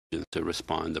to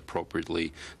respond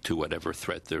appropriately to whatever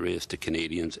threat there is to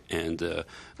Canadians and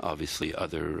obviously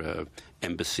other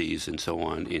embassies and so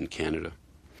on in Canada.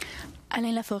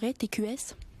 Alain Laforêt,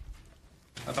 TQS.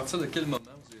 À partir de quel moment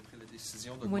vous avez pris la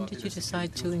décision de When did you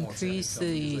decide to increase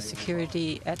the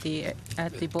security at the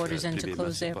borders and to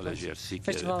close the airports?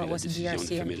 First of all, it wasn't the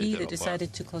RCMP that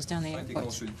decided to close down the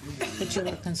airports. Did you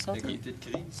consult?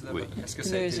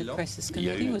 There is a crisis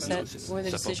committee. Was that where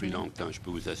the decision? I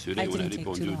didn't take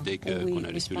too long. We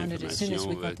responded as soon as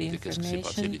we got the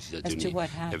information as to what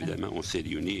happened.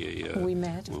 We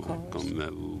met, of course.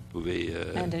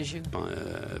 And as you can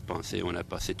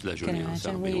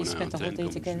imagine, we spent the whole day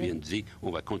together.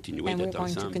 And we're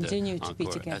going to continue to be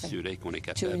together to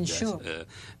ensure that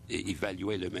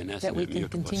we can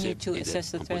continue to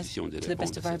assess the threat to the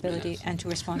best of our ability and to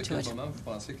respond to it.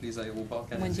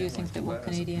 When do you think that will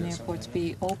Canadian airports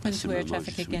be open to air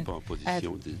traffic again? At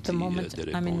the moment,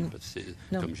 I'm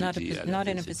not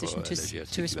in a position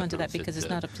to respond to that because it's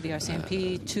not up to the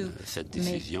RCMP to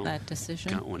make that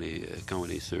decision.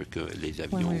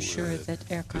 When we're sure that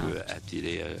aircraft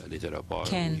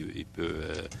can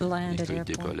land at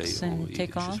airports and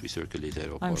take off,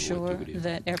 I'm sure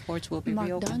that airports will be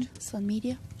reopened. Sun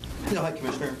Media. Yeah, hi,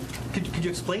 Commissioner. Could you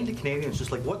explain to Canadians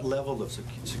just like what level of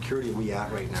security are we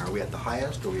at right now? Are we at the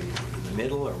highest? Are we in the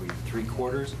middle? Are we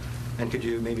three-quarters? And could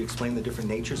you maybe explain the different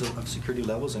natures of security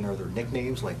levels? And are there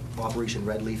nicknames like Operation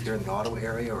Red Leaf here in the Ottawa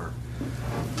area? Or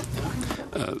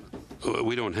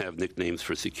we don't have nicknames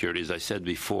for security. As I said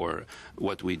before,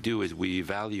 what we do is we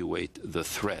evaluate the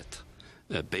threat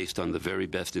based on the very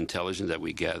best intelligence that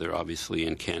we gather, obviously,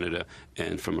 in Canada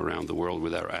and from around the world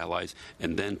with our allies,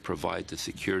 and then provide the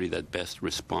security that best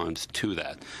responds to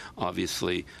that.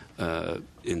 Obviously,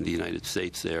 in the United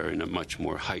States, they are in a much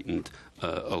more heightened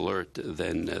alert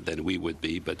than we would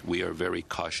be, but we are very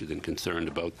cautious and concerned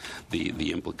about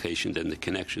the implications and the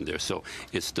connection there. So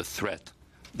it's the threat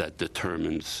that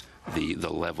determines the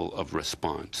level of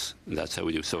response. And that's how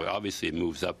we do. So obviously it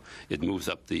moves up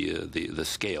the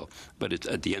scale. But it's,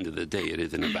 at the end of the day, it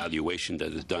is an evaluation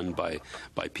that is done by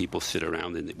people sit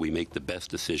around and we make the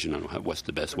best decision on what's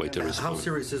the best way to respond. How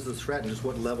serious is the threat, and just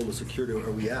what level of security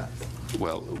are we at?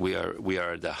 Well, we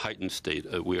are at a heightened state.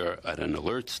 We are at an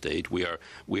alert state. We are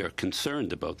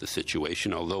concerned about the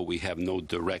situation. Although we have no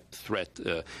direct threat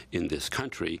in this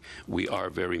country, we are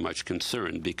very much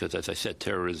concerned because, as I said,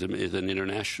 terrorism is an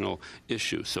international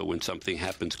issue. So when something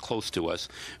happens close to us,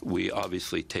 we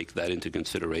obviously take that into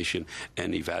consideration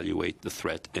and evaluate the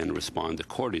threat and respond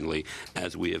accordingly,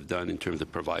 as we have done in terms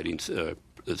of providing a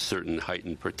certain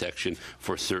heightened protection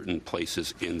for certain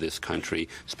places in this country,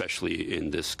 especially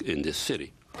in this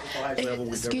city.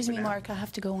 Excuse me, Mark, I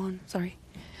have to go on. Sorry.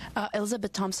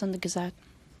 Elizabeth Thompson, The Gazette.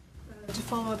 To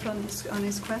follow up on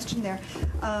his question there,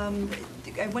 I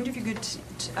wonder if you could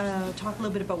talk a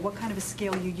little bit about what kind of a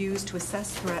scale you use to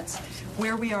assess threats,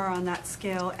 where we are on that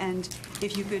scale, and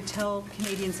if you could tell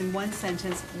Canadians in one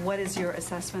sentence, what is your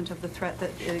assessment of the threat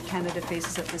that Canada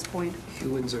faces at this point?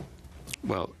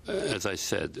 Well, as I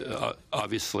said,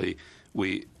 obviously,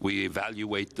 we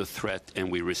evaluate the threat and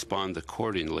we respond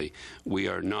accordingly. We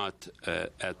are not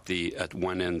at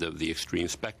one end of the extreme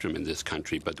spectrum in this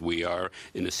country, but we are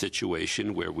in a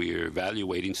situation where we are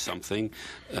evaluating something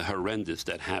horrendous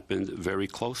that happened very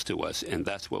close to us, and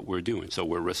that's what we're doing. So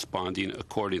we're responding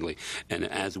accordingly. And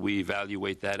as we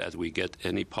evaluate that, as we get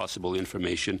any possible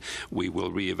information, we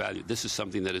will reevaluate. This is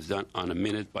something that is done on a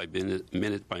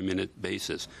minute-by-minute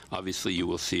basis. Obviously, you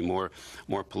will see more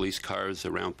police cars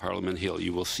around Parliament Hill.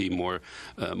 You will see more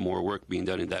work being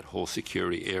done in that whole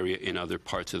security area in other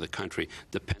parts of the country,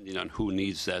 depending on who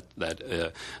needs that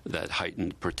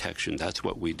heightened protection. That's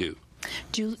what we do.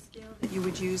 The scale that you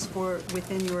would use for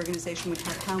within your organization would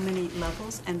have how many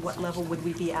levels, and what level would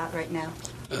we be at right now?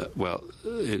 Well,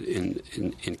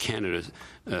 in Canada,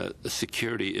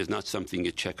 security is not something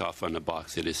you check off on a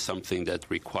box. It is something that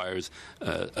requires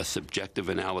a subjective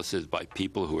analysis by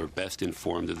people who are best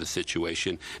informed of the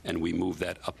situation, and we move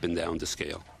that up and down the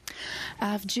scale. I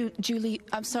have Julie.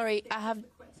 I'm sorry. I have.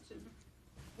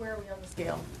 Where are we on the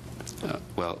scale?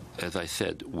 Well, as I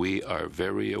said, we are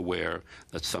very aware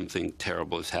that something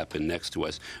terrible has happened next to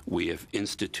us. We have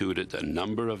instituted a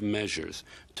number of measures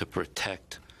to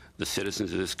protect the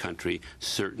citizens of this country,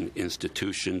 certain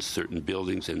institutions, certain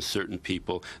buildings, and certain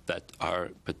people that are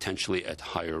potentially at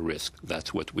higher risk.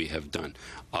 That's what we have done.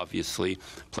 Obviously,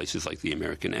 places like the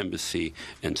American Embassy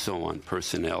and so on,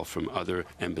 personnel from other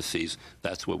embassies,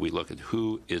 that's what we look at.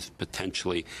 Who is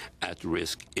potentially at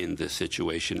risk in this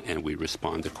situation, and we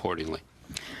respond accordingly.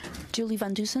 Julie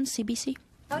Van Dusen, CBC.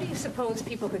 How do you suppose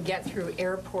people could get through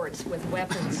airports with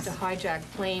weapons to hijack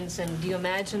planes, and do you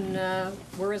imagine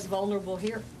we're as vulnerable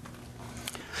here?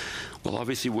 Well,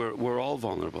 obviously, we're all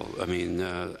vulnerable. I mean,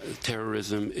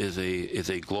 terrorism is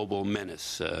a global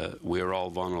menace. We're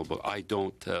all vulnerable. I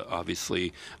don't,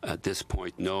 obviously, at this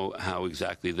point, know how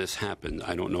exactly this happened.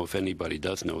 I don't know if anybody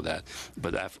does know that.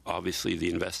 But obviously,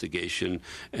 the investigation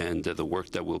and the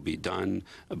work that will be done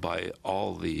by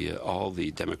all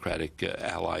the democratic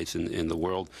allies in the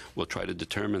world will try to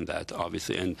determine that,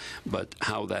 obviously. But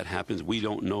how that happens, we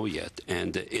don't know yet.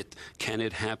 And can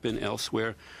it happen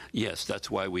elsewhere? Yes, that's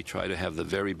why we try to have the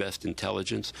very best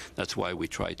intelligence. That's why we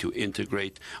try to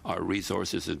integrate our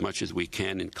resources as much as we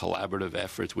can in collaborative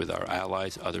efforts with our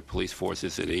allies, other police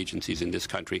forces and agencies in this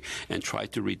country, and try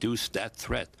to reduce that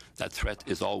threat. That threat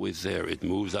is always there. It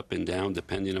moves up and down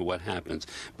depending on what happens,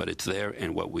 but it's there.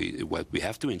 And what we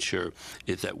have to ensure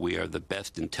is that we are the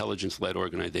best intelligence-led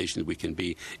organization we can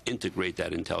be. Integrate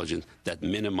that intelligence that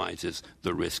minimizes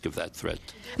the risk of that threat.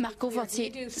 Marco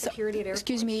Fortier,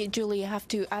 excuse me, Julie,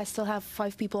 I still have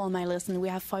 5 people on my list, and we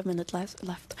have 5 minutes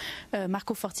left.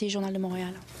 Marco Fortier, Journal de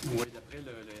Montréal.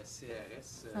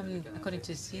 According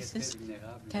to CSIS,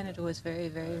 Canada was very,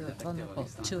 very vulnerable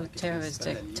to a terrorist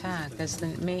attack as the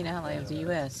main ally of the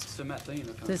U.S.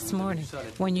 This morning,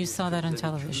 when you saw that on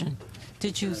television,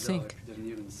 did you think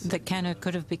that Canada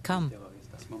could have become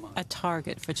a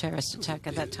target for terrorist attack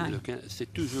at that time? The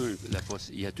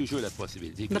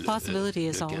possibility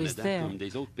is always there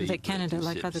that Canada,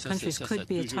 like other countries, could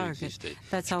be a target.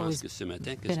 That's always been a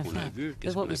fact.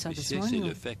 But what we saw this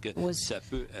morning was that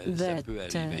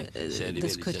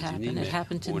this could happen. It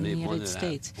happened in the United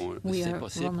States. We are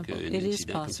vulnerable. It is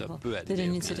possible that an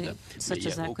incident such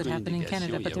as that could happen in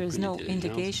Canada, but there is no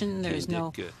indication, there is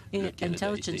no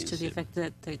intelligence to the effect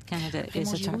that Canada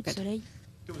is a target.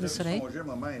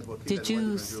 Did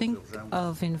you think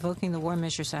of invoking the War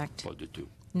Measures Act?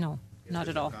 No, not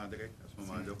at all.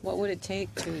 What would it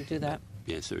take to do that?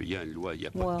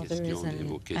 Well, there is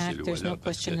an act. There's no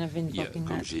question of invoking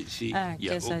that act.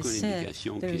 As I said,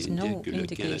 there is no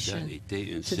indication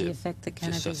to the effect that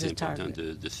Canada is a target.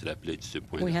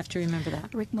 We have to remember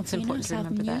that. It's important to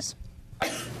remember that.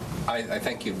 I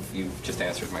think you've just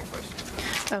answered my question.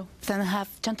 Oh, then I have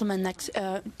gentleman next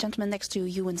to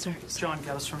you, Windsor. John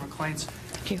Geddes from Maclean's.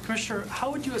 Commissioner, how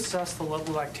would you assess the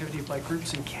level of activity by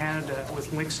groups in Canada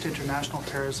with links to international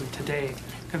terrorism today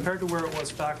compared to where it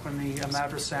was back when the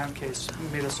Ahmad Rassam case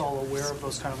made us all aware of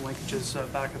those kind of linkages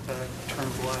back at the turn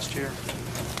of the last year?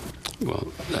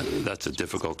 Well, that's a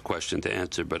difficult question to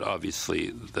answer, but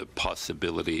obviously the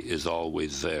possibility is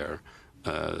always there.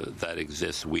 That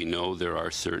exists. We know there are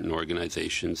certain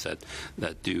organizations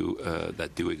that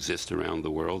do exist around the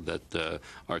world that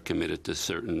are committed to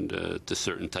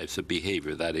certain types of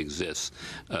behavior. That exists.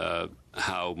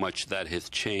 How much that has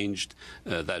changed,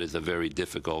 that is a very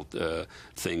difficult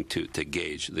thing to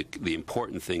gauge. The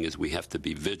important thing is we have to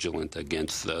be vigilant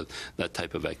against that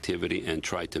type of activity and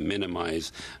try to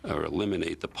minimize or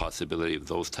eliminate the possibility of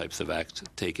those types of acts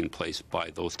taking place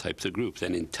by those types of groups.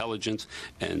 And intelligence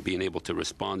and being able to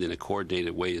respond in a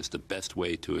coordinated way is the best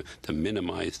way to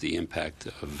minimize the impact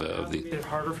of the. Is it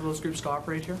harder for those groups to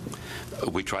operate here?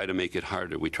 We try to make it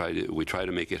harder. We try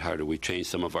to make it harder. We change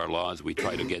some of our laws. We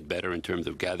try to get better in terms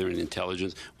of gathering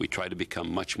intelligence. We try to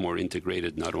become much more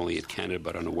integrated, not only in Canada,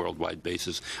 but on a worldwide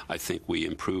basis. I think we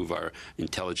improve our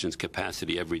intelligence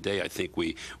capacity every day. I think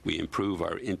we improve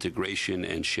our integration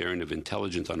and sharing of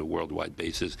intelligence on a worldwide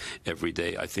basis every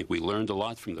day. I think we learned a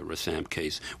lot from the Rassam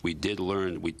case. We did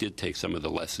take some of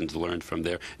the lessons learned from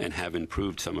there and have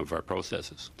improved some of our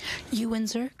processes. You,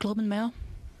 Windsor, Globe and Mail.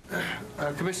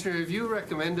 Commissioner, have you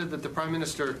recommended that the Prime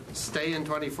Minister stay in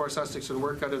 24 Sussex and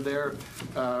work out of there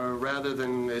rather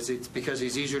than because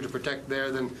he's easier to protect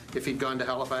there than if he'd gone to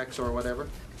Halifax or whatever?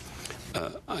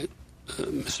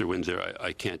 Mr. Windsor,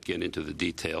 I can't get into the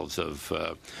details of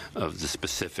the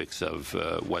specifics of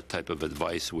what type of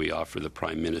advice we offer the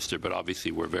Prime Minister, but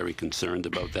obviously we're very concerned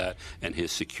about that and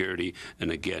his security.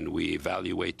 And again, we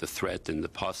evaluate the threat and the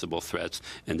possible threats,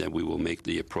 and then we will make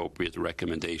the appropriate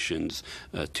recommendations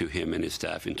to him and his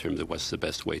staff in terms of what's the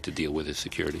best way to deal with his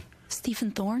security.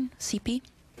 Stephen Thorne, CP.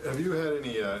 Have you had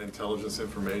any intelligence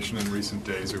information in recent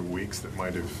days or weeks that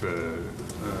might have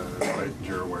heightened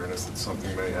your awareness that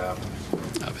something may happen?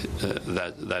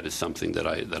 That is something that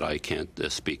I can't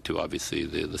speak to. Obviously,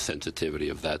 the sensitivity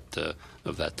of that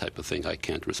type of thing I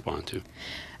can't respond to.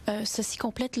 Ceci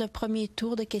complète le premier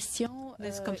tour de questions.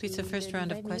 This completes the first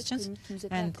round of questions,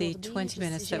 and the 20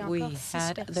 minutes that we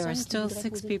had, there are still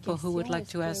 6 people who would like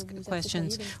to ask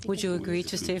questions. Would you agree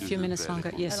to stay a few minutes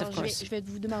longer? Yes, of course. I'll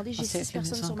stay a few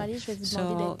minutes longer.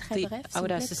 So I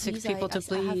would ask the 6 people to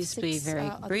please be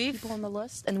very brief.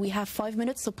 And we have 5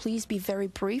 minutes, so please be very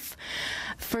brief.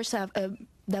 First,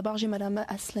 d'abord, j'ai Madame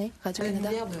Asselin,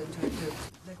 Radio-Canada.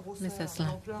 Ms.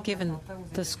 Asselin, given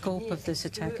the scope of this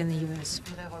attack in the U.S.,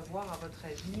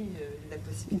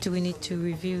 do we need to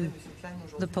review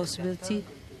the possibility,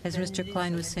 as Mr.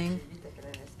 Klein was saying,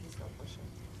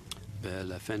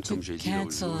 to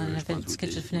cancel an event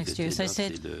scheduled for next year? As I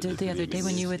said the other day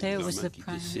when you were there, it was the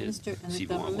Prime Minister and the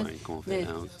government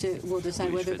that will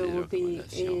decide whether there will be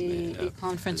a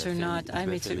conference or not. I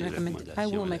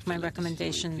will make my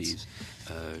recommendations.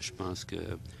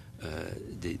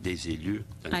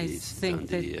 I think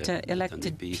that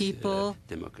elected people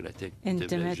in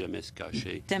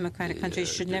democratic countries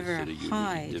should never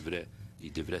hide.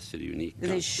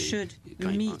 They should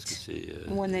meet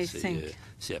when they think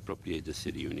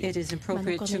it is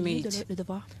appropriate to meet.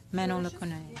 Manon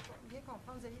Leconnaille,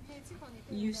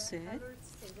 you said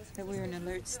that we're in an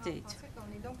alert state.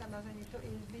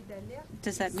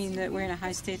 Does that mean that we're in a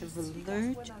high state of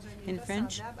alert in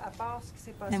French?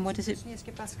 And what is it?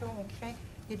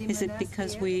 Is it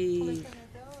because we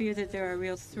fear that there are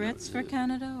real threats for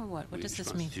Canada, or what? What does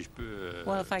this mean?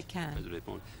 Well, if I can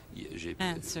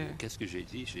answer,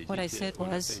 what I said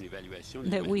was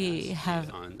that we have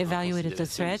evaluated the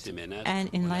threat, and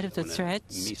in light of the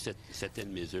threats,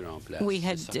 we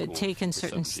had taken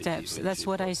certain steps. That's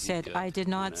what I said. I did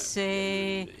not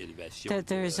say that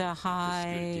there's a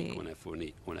higher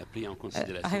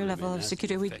level of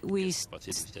security.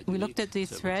 We looked at the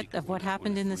threat of what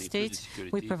happened in the States.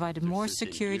 We provided more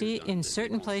security in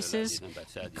certain places,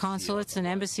 consulates and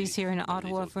embassies here in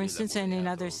Ottawa, for instance, and in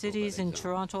other cities, in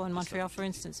Toronto and Montreal, for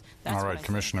instance. All right,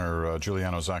 Commissioner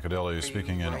Giuliano Zaccardelli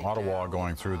speaking in Ottawa,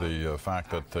 going through the fact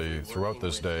that throughout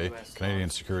this day, Canadian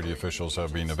security officials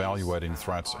have been evaluating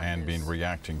threats and been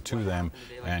reacting to them,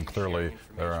 and clearly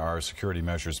there are security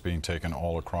measures being taken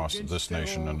all across this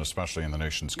nation, and especially in the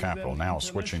nation's capital. Now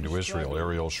switching to Israel,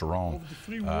 Ariel Sharon,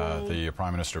 the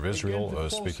Prime Minister of Israel,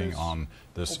 speaking on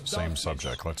this same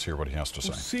subject. Let's hear what he has to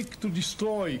say. Seek to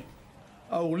destroy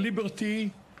our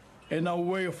liberty and our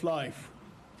way of life.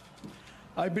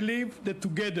 I believe that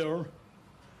together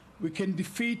we can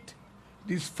defeat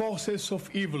these forces of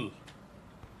evil.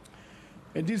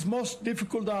 In this most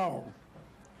difficult hour,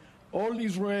 all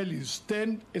Israelis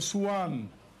stand as one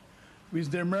with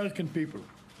the American people.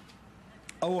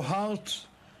 Our hearts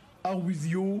are with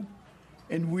you,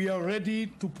 and we are ready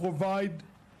to provide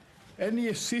any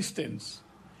assistance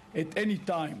at any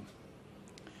time.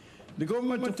 The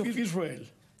government of Israel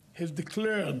has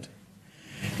declared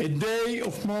a day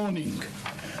of mourning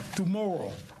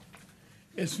tomorrow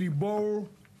as we bow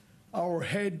our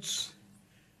heads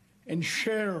and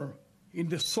share in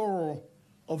the sorrow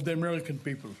of the American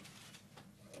people.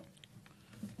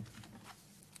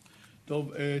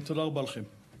 תודה רבה לכם.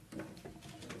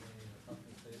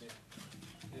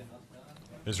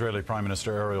 Israeli Prime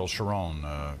Minister Ariel Sharon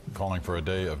calling for a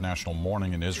day of national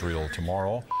mourning in Israel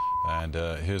tomorrow, and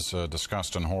his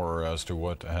disgust and horror as to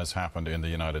what has happened in the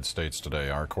United States today.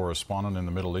 Our correspondent in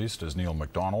the Middle East is Neil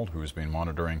MacDonald, who's been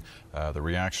monitoring the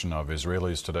reaction of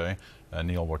Israelis today.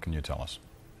 Neil, what can you tell us?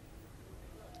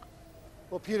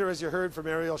 Well, Peter, as you heard from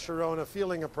Ariel Sharon, a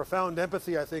feeling of profound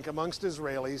empathy, I think, amongst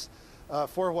Israelis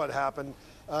for what happened.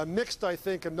 Mixed, I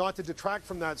think, and not to detract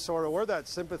from that sorrow or that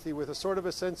sympathy, with a sort of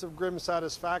a sense of grim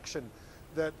satisfaction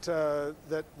that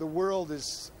that the world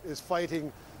is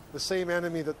fighting the same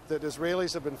enemy that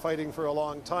Israelis have been fighting for a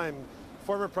long time.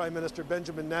 Former Prime Minister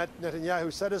Benjamin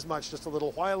Netanyahu said as much just a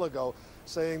little while ago,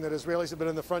 saying that Israelis have been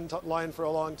in the front line for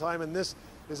a long time, and this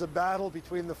is a battle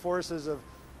between the forces of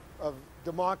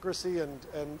democracy and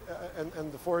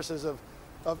the forces of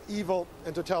evil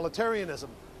and totalitarianism.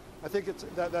 I think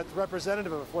that's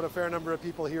representative of what a fair number of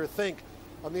people here think.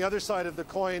 On the other side of the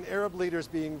coin, Arab leaders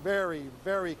being very,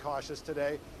 very cautious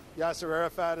today. Yasser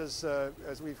Arafat,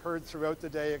 as we've heard throughout the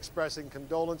day, expressing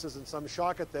condolences and some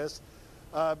shock at this.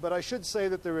 But I should say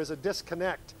that there is a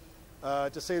disconnect,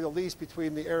 to say the least,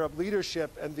 between the Arab leadership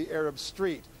and the Arab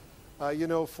street. You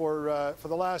know, for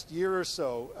the last year or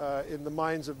so, in the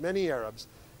minds of many Arabs,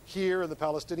 here in the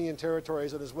Palestinian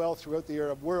territories and as well throughout the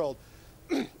Arab world,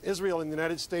 Israel and the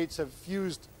United States have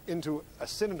fused into a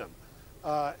synonym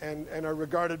and are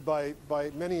regarded by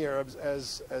many Arabs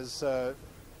as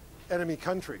enemy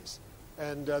countries.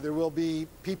 And there will be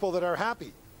people that are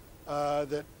happy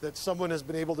that someone has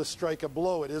been able to strike a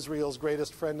blow at Israel's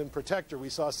greatest friend and protector. We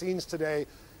saw scenes today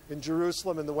in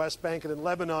Jerusalem and the West Bank and in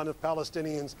Lebanon of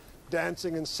Palestinians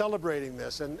dancing and celebrating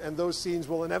this. And those scenes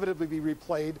will inevitably be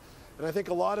replayed. And I think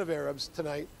a lot of Arabs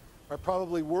tonight are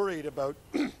probably worried about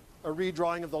a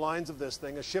redrawing of the lines of this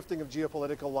thing, a shifting of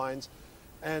geopolitical lines,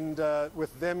 and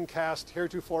with them cast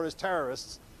heretofore as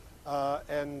terrorists,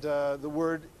 and the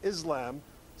word Islam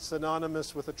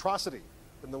synonymous with atrocity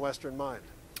in the Western mind.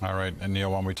 All right, and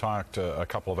Neil, when we talked a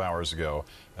couple of hours ago,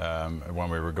 when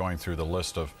we were going through the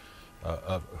list of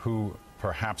who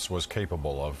perhaps was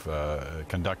capable of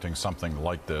conducting something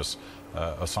like this,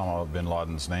 Osama bin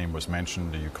Laden's name was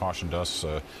mentioned. You cautioned us,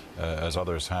 as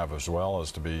others have as well,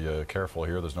 as to be careful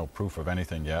here. There's no proof of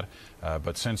anything yet.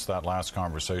 But since that last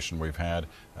conversation we've had,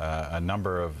 a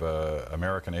number of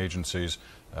American agencies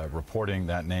reporting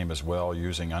that name as well,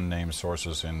 using unnamed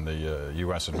sources in the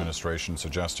U.S. administration,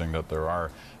 suggesting that there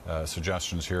are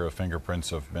suggestions here of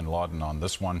fingerprints of bin Laden on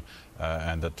this one,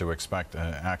 and that to expect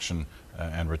action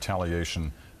and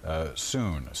retaliation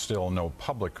soon. Still no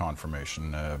public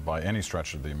confirmation by any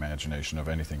stretch of the imagination of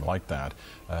anything like that.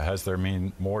 Has there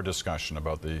been more discussion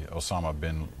about the Osama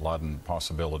bin Laden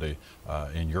possibility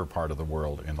in your part of the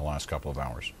world in the last couple of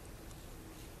hours?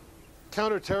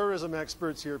 Counterterrorism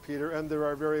experts here, Peter, and there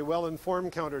are very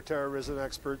well-informed counterterrorism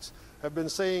experts, have been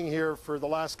saying here for the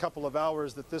last couple of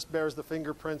hours that this bears the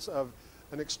fingerprints of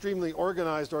an extremely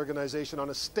organized organization on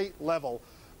a state level,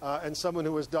 and someone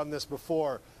who has done this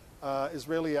before.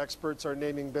 Israeli experts are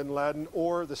naming bin Laden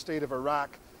or the state of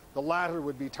Iraq. The latter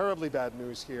would be terribly bad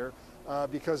news here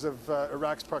because of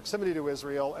Iraq's proximity to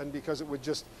Israel, and because it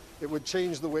would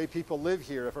change the way people live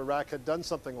here if Iraq had done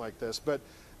something like this. But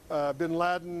bin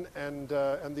Laden and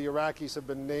the Iraqis have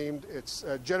been named. It's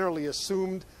generally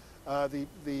assumed.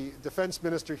 The defense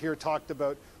minister here talked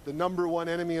about the #1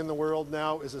 enemy in the world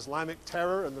now is Islamic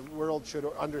terror, and the world should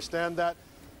understand that.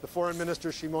 The foreign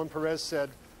minister, Shimon Peres, said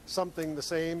something the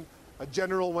same. A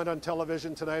general went on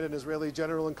television tonight, an Israeli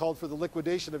general, and called for the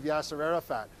liquidation of Yasser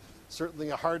Arafat. Certainly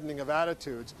a hardening of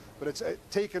attitudes, but it's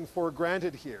taken for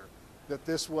granted here that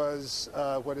this was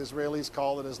what Israelis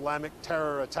call an Islamic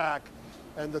terror attack,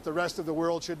 and that the rest of the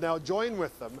world should now join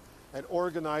with them and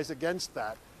organize against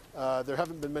that. There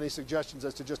haven't been many suggestions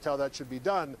as to just how that should be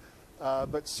done,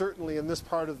 but certainly in this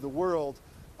part of the world,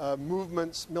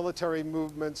 movements, military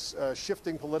movements,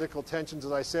 shifting political tensions,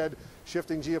 as I said,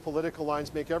 shifting geopolitical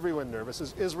lines make everyone nervous.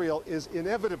 As Israel is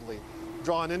inevitably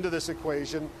drawn into this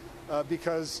equation,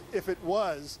 because if there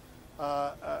was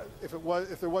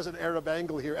an Arab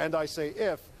angle here, and I say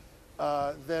if,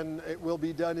 then it will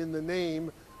be done in the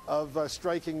name of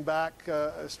striking back,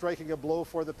 striking a blow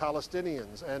for the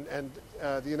Palestinians and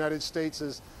the United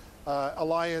States'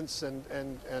 alliance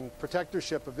and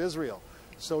protectorship of Israel.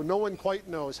 So no one quite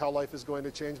knows how life is going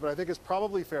to change, but I think it's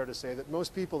probably fair to say that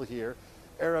most people here,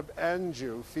 Arab and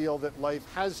Jew, feel that life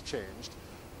has changed.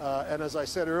 And as I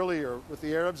said earlier, with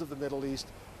the Arabs of the Middle East,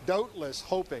 doubtless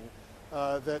hoping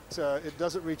that it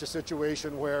doesn't reach a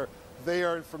situation where they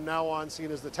are from now on seen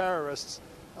as the terrorists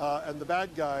and the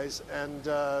bad guys, and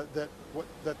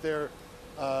that their,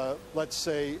 let's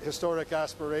say, historic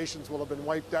aspirations will have been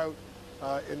wiped out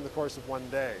in the course of one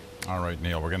day. All right,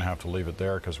 Neil, we're going to have to leave it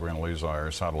there because we're going to lose our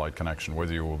satellite connection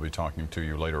with you. We'll be talking to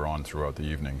you later on throughout the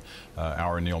evening.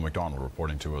 Our Neil McDonald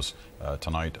reporting to us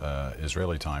tonight,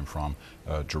 Israeli time, from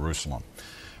Jerusalem.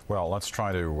 Well, let's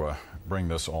try to bring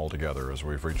this all together as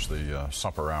we've reached the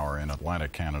supper hour in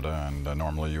Atlantic Canada, and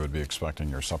normally you would be expecting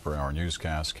your supper hour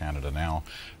newscast, Canada Now,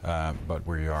 but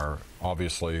we are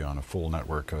obviously on a full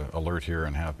network alert here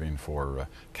and have been for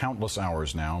countless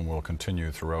hours now, and will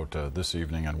continue throughout this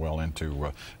evening and well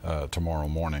into tomorrow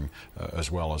morning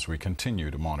as well, as we continue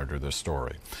to monitor this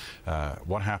story.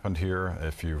 What happened here,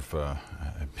 if you've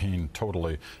been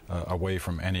totally away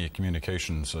from any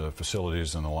communications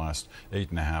facilities in the last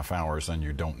 8.5 hours, then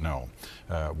you don't know.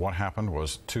 What happened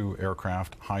was 2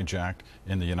 aircraft hijacked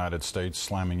in the United States,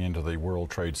 slamming into the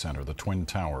World Trade Center, the Twin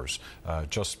Towers,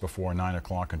 just before 9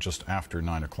 o'clock and just after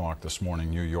 9 o'clock this morning,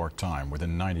 New York time.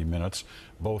 Within 90 minutes,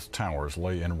 both towers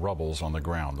lay in rubbles on the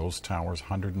ground. Those towers,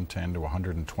 110 to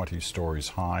 120 stories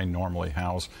high, normally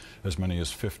house as many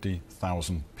as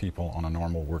 50,000 people on a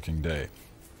normal working day.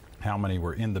 How many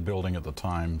were in the building at the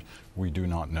time, we do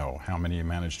not know. How many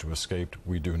managed to escape,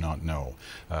 we do not know.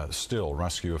 Still,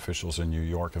 rescue officials in New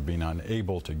York have been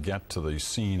unable to get to the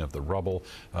scene of the rubble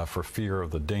for fear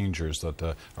of the dangers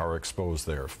that are exposed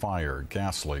there. Fire,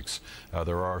 gas leaks.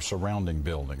 There are surrounding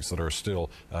buildings that are still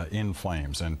in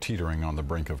flames and teetering on the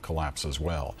brink of collapse as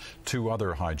well. 2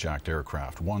 other hijacked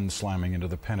aircraft, one slamming into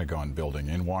the Pentagon building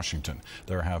in Washington.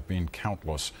 There have been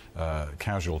countless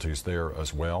casualties there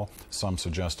as well, some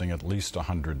suggesting leaving at least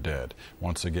 100 dead.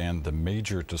 Once again, the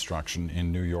major destruction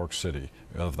in New York City.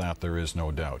 Of that, there is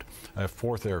no doubt. A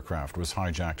fourth aircraft was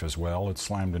hijacked as well. It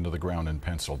slammed into the ground in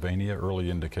Pennsylvania. Early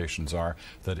indications are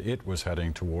that it was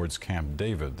heading towards Camp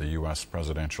David, the U.S.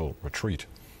 presidential retreat.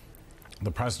 The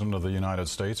President of the United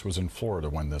States was in Florida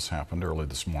when this happened early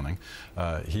this morning.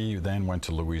 He then went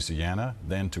to Louisiana,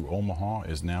 then to Omaha,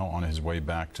 is now on his way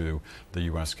back to the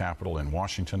U.S. Capitol in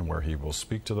Washington, where he will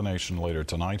speak to the nation later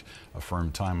tonight. A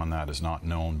firm time on that is not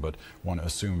known, but one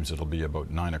assumes it'll be about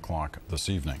 9 o'clock this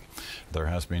evening. There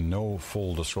has been no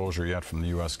full disclosure yet from the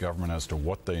U.S. government as to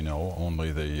what they know,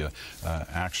 only the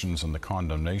actions and the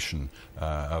condemnation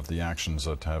of the actions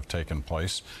that have taken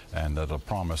place, and a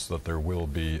promise that there will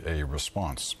be a response.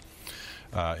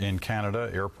 In Canada,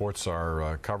 airports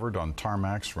are covered on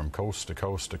tarmacs from coast to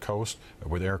coast to coast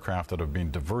with aircraft that have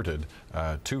been diverted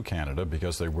to Canada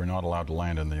because they were not allowed to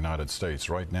land in the United States.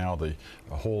 Right now, the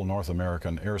whole North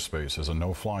American airspace is a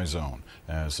no-fly zone,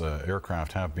 as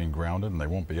aircraft have been grounded and they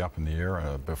won't be up in the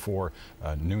air before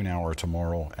noon hour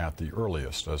tomorrow at the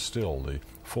earliest. Still, the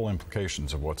full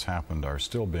implications of what's happened are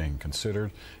still being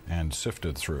considered and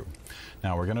sifted through.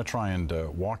 Now, we're going to try and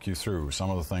walk you through some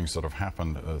of the things that have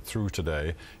happened through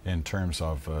today in terms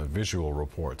of visual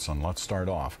reports. And let's start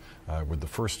off with the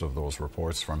first of those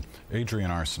reports from Adrienne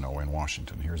Arsenault in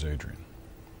Washington. Here's Adrienne.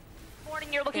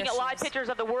 You're looking at live pictures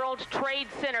of the World Trade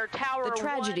Center Tower. The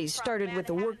tragedy started with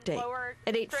the workday.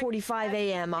 At 8:45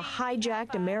 a.m., a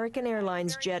hijacked American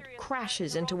Airlines jet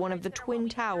crashes into one of the twin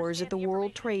towers at the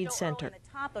World Trade Center.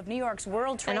 Top of New York's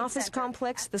World Trade An office Center.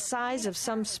 complex the size of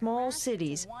some small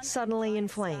cities suddenly in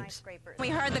flames. We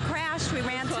heard the crash. We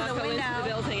ran to the window. Into the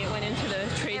building. It went into the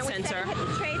Trade Center. And we hit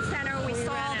the Trade Center. We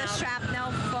saw the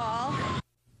shrapnel fall.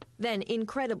 Then,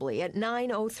 incredibly, at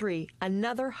 9:03,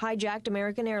 another hijacked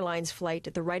American Airlines flight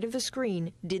at the right of the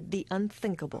screen did the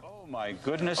unthinkable. Oh, my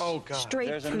goodness. Oh, God.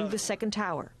 Straight through the second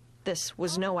tower. This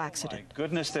was no accident. My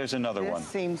goodness, there's another one. This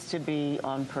seems to be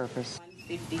on purpose.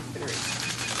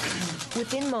 153.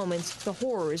 Within moments, the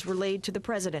horrors were laid to the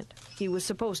president. He was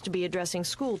supposed to be addressing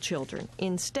school children.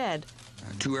 Instead,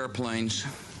 2 airplanes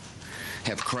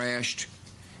have crashed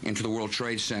into the World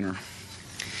Trade Center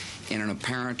in an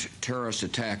apparent terrorist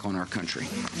attack on our country.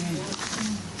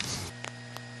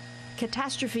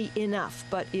 Catastrophe enough,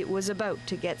 but it was about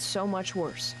to get so much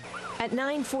worse. At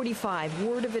 9:45,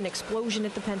 word of an explosion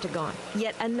at the Pentagon.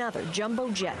 Yet another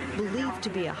jumbo jet, believed to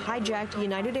be a hijacked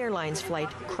United Airlines flight,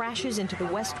 crashes into the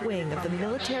west wing of the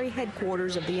military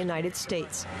headquarters of the United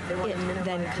States. It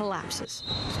then collapses.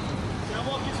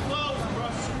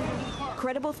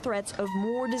 Credible threats of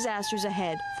more disasters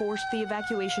ahead forced the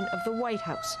evacuation of the White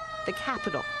House, the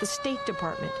Capitol, the State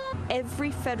Department.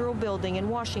 Every federal building in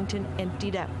Washington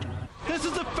emptied out. This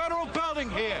is a federal building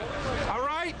here, all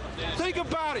right? Think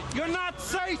about it. You're not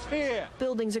safe here.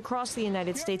 Buildings across the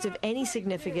United States of any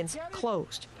significance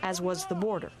closed, as was the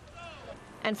border.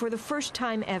 And for the first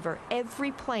time ever,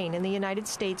 every plane in the United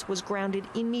States was grounded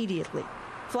immediately.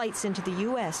 Flights into the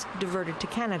U.S. diverted to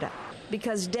Canada,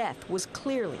 because death was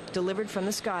clearly delivered from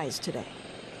the skies today.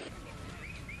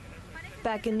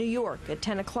 Back in New York at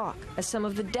 10 o'clock, as some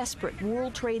of the desperate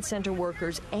World Trade Center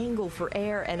workers angle for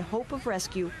air and hope of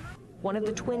rescue, one of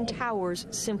the twin towers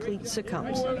simply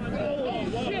succumbs. Oh,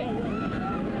 shit.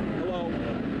 Hello.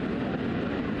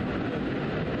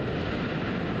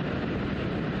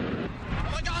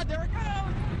 Oh, my God, there it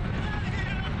goes.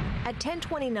 At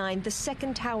 10:29, the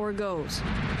second tower goes.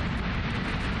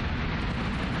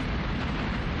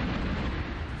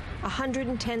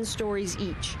 110 stories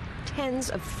each.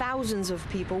 Tens of thousands of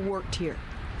people worked here.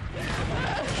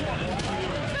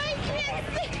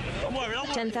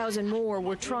 10,000 more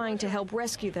were trying to help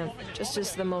rescue them, just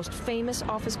as the most famous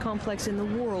office complex in the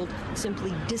world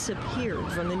simply disappeared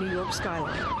from the New York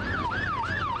skyline.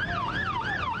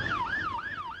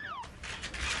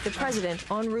 The president,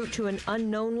 en route to an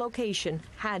unknown location,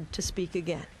 had to speak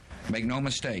again. Make no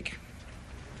mistake,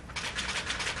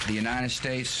 the United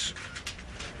States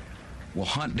will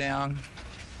hunt down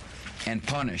and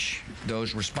punish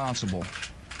those responsible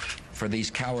for these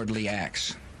cowardly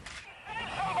acts.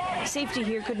 Safety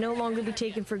here could no longer be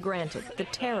taken for granted, the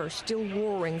terror still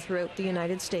roaring throughout the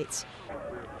United States.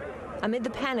 Amid the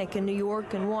panic in New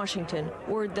York and Washington,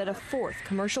 word that a fourth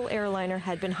commercial airliner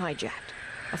had been hijacked,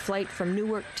 a flight from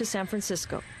Newark to San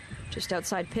Francisco. Just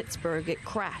outside Pittsburgh, it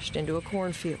crashed into a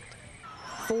cornfield.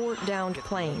 4 downed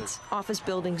planes, office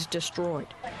buildings destroyed.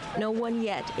 No one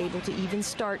yet able to even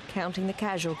start counting the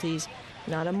casualties,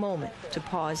 not a moment to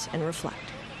pause and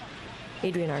reflect.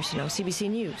 Adrienne Arsenault, CBC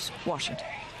News, Washington.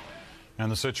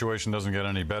 And the situation doesn't get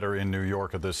any better in New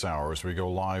York at this hour. As we go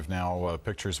live now,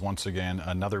 pictures once again.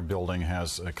 Another building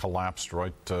has collapsed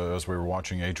right as we were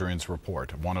watching Adrian's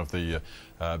report. One of the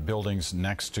buildings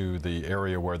next to the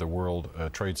area where the World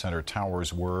Trade Center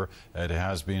towers were. It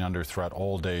has been under threat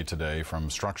all day today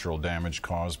from structural damage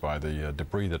caused by the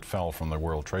debris that fell from the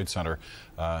World Trade Center.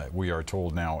 We are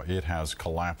told now it has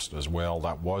collapsed as well.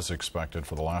 That was expected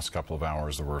for the last couple of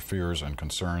hours. There were fears and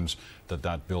concerns that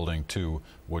that building too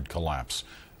would collapse.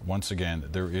 Once again,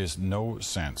 there is no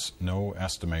sense, no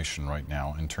estimation right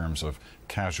now in terms of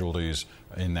casualties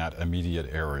in that immediate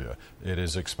area. It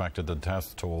is expected the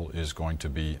death toll is going to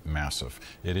be massive.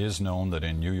 It is known that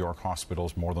in New York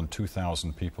hospitals, more than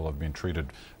 2,000 people have been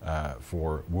treated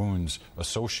for wounds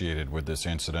associated with this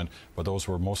incident, but those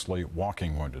were mostly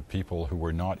walking wounded, people who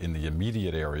were not in the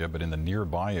immediate area, but in the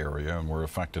nearby area and were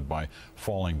affected by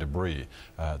falling debris.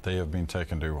 They have been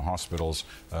taken to hospitals,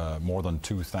 more than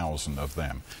 2,000 of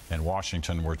them. In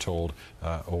Washington, we're told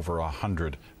over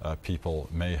 100 people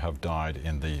may have died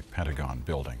in the Pentagon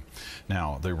building.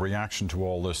 Now, the reaction to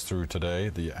all this through today,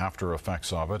 the after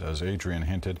effects of it, as Adrian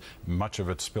hinted, much of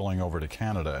it spilling over to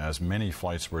Canada as many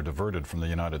flights were diverted from the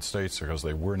United States because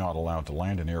they were not allowed to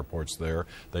land in airports there.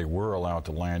 They were allowed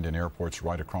to land in airports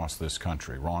right across this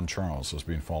country. Ron Charles has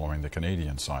been following the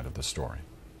Canadian side of the story.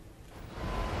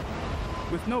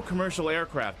 With no commercial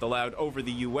aircraft allowed over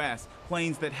the U.S.,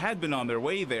 planes that had been on their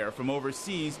way there from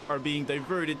overseas are being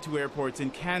diverted to airports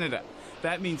in Canada.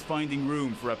 That means finding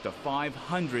room for up to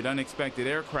 500 unexpected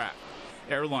aircraft.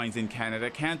 Airlines in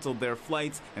Canada canceled their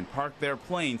flights and parked their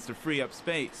planes to free up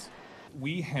space.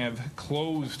 We have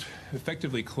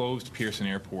effectively closed Pearson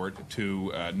Airport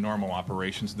to normal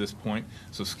operations at this point.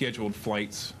 So scheduled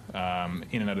flights in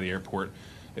and out of the airport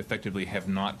effectively have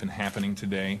not been happening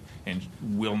today and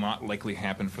will not likely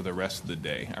happen for the rest of the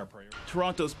day.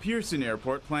 Toronto's Pearson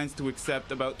Airport plans to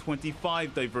accept about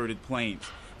 25 diverted planes.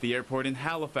 The airport in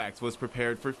Halifax was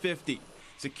prepared for 50.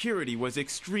 Security was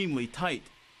extremely tight.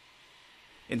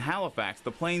 In Halifax,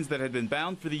 the planes that had been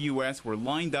bound for the U.S. were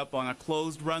lined up on a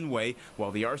closed runway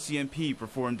while the RCMP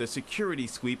performed a security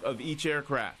sweep of each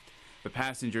aircraft. The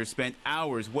passengers spent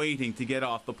hours waiting to get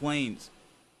off the planes.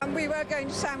 We were going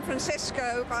to San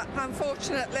Francisco, but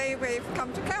unfortunately we've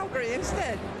come to Calgary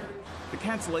instead. The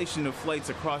cancellation of flights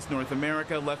across North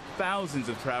America left thousands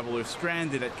of travelers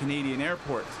stranded at Canadian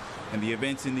airports, and the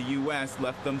events in the U.S.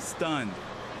 left them stunned.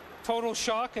 Total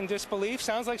shock and disbelief.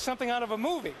 Sounds like something out of a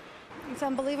movie. It's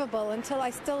unbelievable until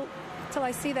I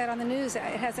see that on the news. It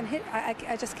hasn't hit.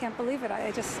 I just can't believe it.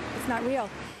 It's not real.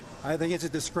 I think it's a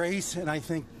disgrace, and I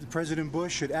think President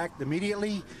Bush should act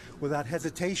immediately, without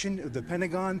hesitation, of the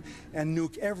Pentagon, and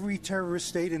nuke every terrorist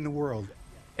state in the world.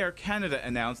 Air Canada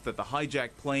announced that the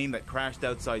hijacked plane that crashed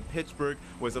outside Pittsburgh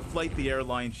was a flight the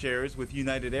airline shares with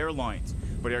United Airlines.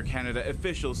 But Air Canada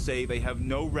officials say they have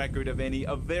no record of any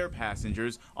of their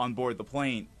passengers on board the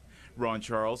plane. Ron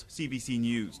Charles, CBC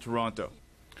News, Toronto.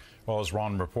 Well, as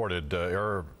Ron reported,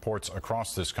 airports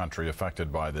across this country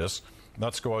affected by this.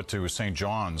 Let's go out to St.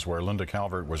 John's, where Linda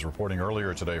Calvert was reporting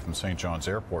earlier today from St. John's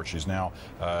Airport. She's now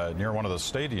near one of the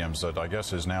stadiums that I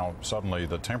guess is now suddenly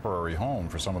the temporary home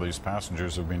for some of these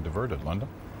passengers who've been diverted. Linda?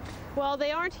 Well,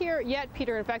 they aren't here yet,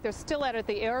 Peter. In fact, they're still out at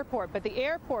the airport, but the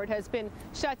airport has been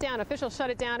shut down. Officials shut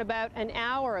it down about an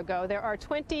hour ago. There are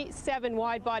 27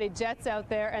 wide-body jets out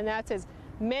there, and that's as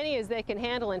many as they can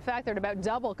handle. In fact, they're at about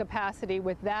double capacity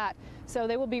with that. So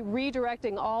they will be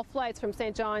redirecting all flights from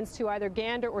St. John's to either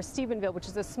Gander or Stephenville, which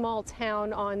is a small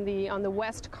town on the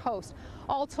west coast.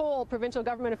 All told, provincial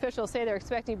government officials say they're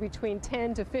expecting between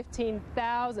 10 to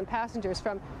 15,000 passengers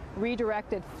from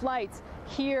redirected flights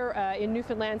here in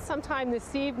Newfoundland sometime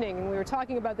this evening. And we were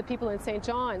talking about the people in St.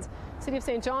 John's. City of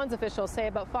St. John's officials say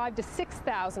about 5,000 to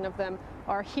 6,000 of them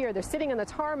are here. They're sitting on the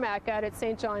tarmac out at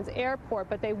St. John's Airport,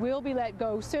 but they will be let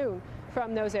go soon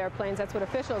from those airplanes. That's what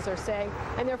officials are saying.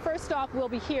 And their first stop will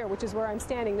be here, which is where I'm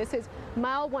standing. This is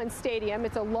Mile 1 Stadium.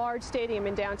 It's a large stadium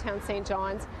in downtown St.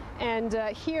 John's. And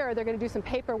here they're going to do some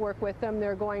paperwork with them.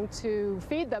 They're going to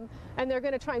feed them, and they're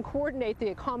going to try and coordinate the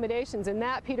accommodations. And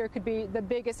that, Peter, could be the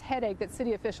biggest headache that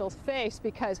city officials face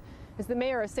because, as the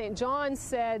mayor of St. John's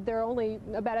said, there are only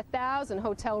about 1,000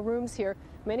 hotel rooms here.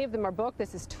 Many of them are booked.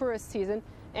 This is tourist season.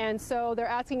 And so they're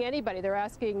asking anybody. They're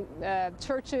asking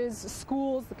churches,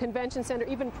 schools, the convention center,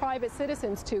 even private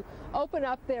citizens to open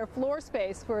up their floor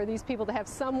space for these people to have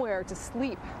somewhere to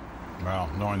sleep.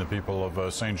 Well, knowing the people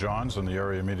of St. John's and the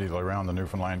area immediately around the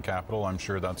Newfoundland capital, I'm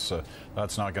sure that's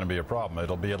not going to be a problem.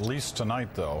 It'll be at least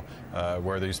tonight, though,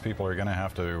 where these people are going to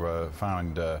have to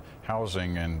find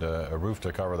housing and a roof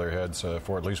to cover their heads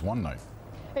for at least one night.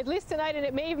 at least tonight, and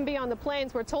it may even be on the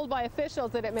planes. We're told by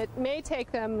officials that it may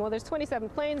take them, well, there's 27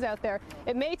 planes out there.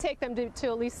 It may take them to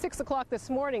at least 6 o'clock this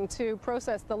morning to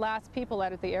process the last people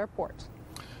out at the airport.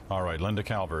 All right, Linda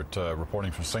Calvert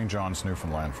reporting from St. John's,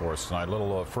 Newfoundland for us tonight. A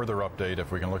little further update, if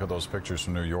we can look at those pictures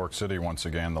from New York City once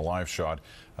again, the live shot.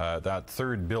 That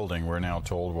third building, we're now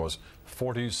told, was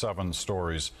 47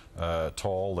 stories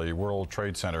tall. The World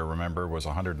Trade Center, remember, was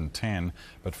 110,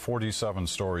 but 47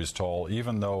 stories tall.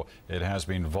 Even though it has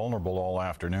been vulnerable all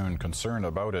afternoon, concern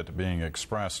about it being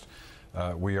expressed,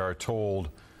 we are told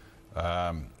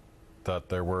that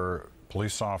there were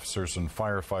police officers and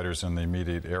firefighters in the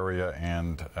immediate area,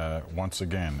 and once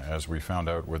again, as we found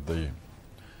out with the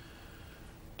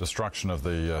destruction of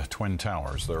the Twin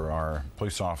Towers, there are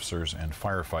police officers and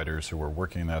firefighters who were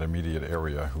working in that immediate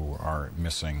area who are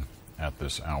missing at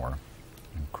this hour.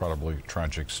 Incredibly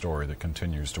tragic story that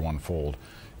continues to unfold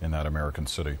in that American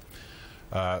city.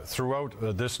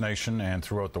 Throughout this nation and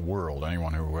throughout the world,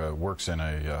 anyone who works in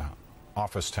a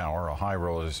office tower, a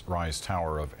high-rise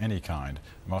tower of any kind,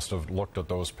 must have looked at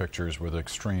those pictures with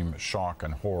extreme shock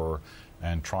and horror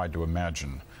and tried to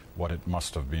imagine what it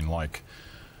must have been like.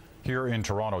 Here in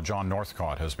Toronto, John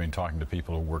Northcott has been talking to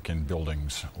people who work in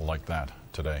buildings like that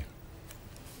today.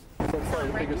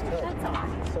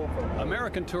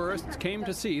 American tourists came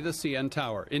to see the CN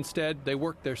Tower. Instead, they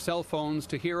worked their cell phones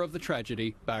to hear of the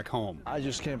tragedy back home. I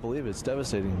just can't believe it. It's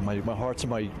devastating. My heart's in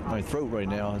my throat right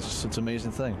now. It's an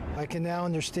amazing thing. I can now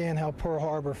understand how Pearl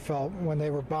Harbor felt when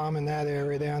they were bombing that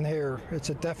area down here.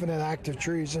 It's a definite act of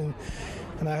treason,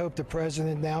 and I hope the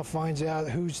president now finds out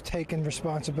who's taking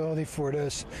responsibility for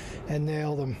this and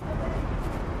nail them.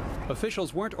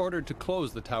 Officials weren't ordered to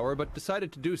close the tower, but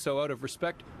decided to do so out of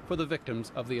respect for the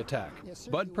victims of the attack. Yes,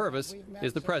 Bud Purvis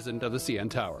is the president of the CN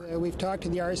Tower. We've talked to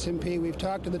the RCMP, we've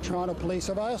talked to the Toronto Police,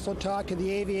 I've also talked to the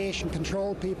aviation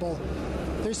control people.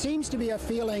 There seems to be a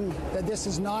feeling that this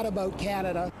is not about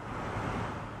Canada.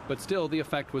 But still, the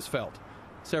effect was felt.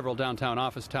 Several downtown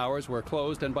office towers were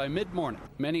closed, and by mid-morning,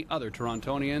 many other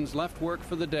Torontonians left work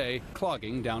for the day,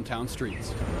 clogging downtown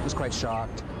streets. I was quite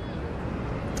shocked.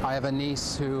 I have a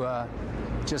niece who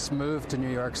just moved to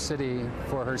New York City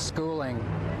for her schooling,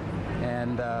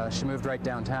 and she moved right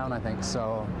downtown, I think,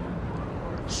 so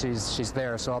she's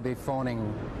there. So I'll be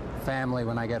phoning family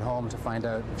when I get home to find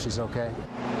out if she's okay.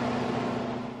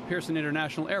 Pearson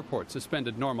International Airport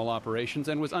suspended normal operations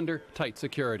and was under tight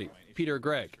security. Peter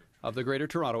Gregg of the Greater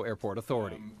Toronto Airport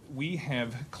Authority. We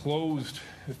have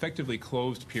effectively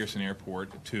closed Pearson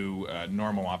Airport to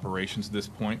normal operations at this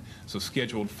point. So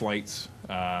scheduled flights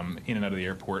in and out of the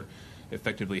airport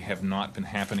effectively have not been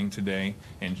happening today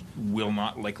and will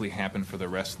not likely happen for the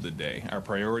rest of the day. Our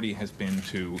priority has been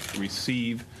to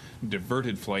receive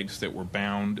diverted flights that were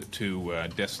bound to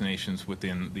destinations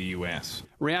within the U.S.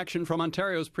 Reaction from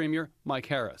Ontario's Premier Mike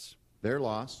Harris. Their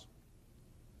loss,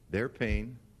 their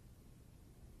pain,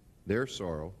 their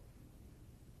sorrow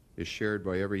is shared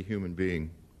by every human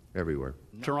being everywhere.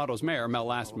 Toronto's Mayor Mel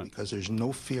Lastman. Because there's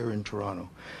no fear in Toronto,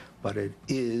 but it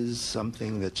is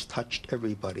something that's touched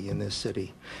everybody in this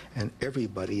city, and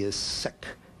everybody is sick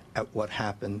at what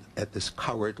happened at this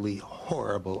cowardly,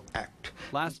 horrible act.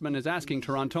 Lastman is asking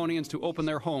Torontonians to open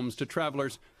their homes to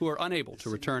travelers who are unable to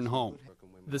return home.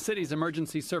 The city's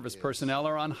emergency service personnel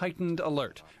are on heightened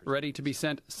alert, ready to be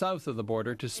sent south of the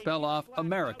border to spell off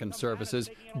American services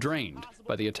drained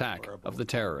by the attack of the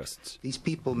terrorists. These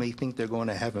people may think they're going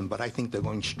to heaven, but I think they're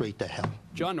going straight to hell.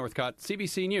 John Northcott,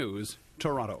 CBC News,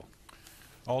 Toronto.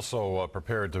 Also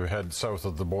prepared to head south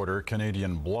of the border,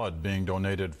 Canadian blood being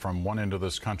donated from one end of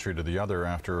this country to the other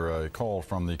after a call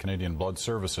from the Canadian Blood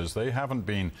Services. They haven't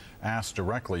been asked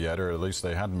directly yet, or at least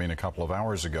they hadn't been a couple of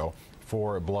hours ago,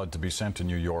 for blood to be sent to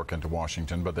New York and to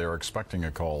Washington, but they are expecting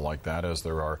a call like that as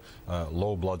there are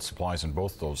low blood supplies in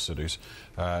both those cities.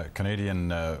 Canadian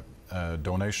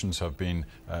donations have been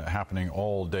happening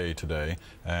all day today.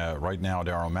 Right now,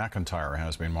 Darryl McIntyre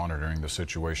has been monitoring the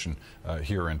situation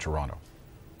here in Toronto.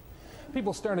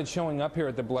 People started showing up here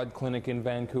at the blood clinic in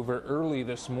Vancouver early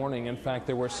this morning. In fact,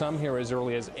 there were some here as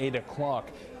early as 8 o'clock.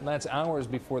 That's hours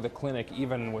before the clinic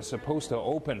even was supposed to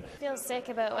open. I feel sick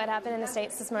about what happened in the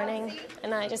States this morning,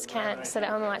 and I just can't sit at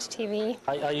home and watch TV.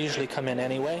 I usually come in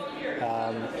anyway,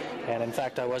 and in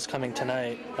fact I was coming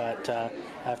tonight, but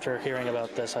after hearing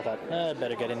about this I thought, I'd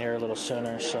better get in here a little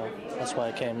sooner, so that's why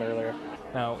I came earlier.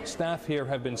 Now, staff here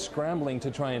have been scrambling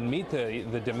to try and meet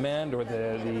the demand or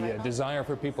the desire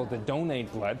for people to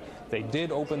donate blood. They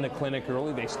did open the clinic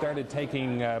early. They started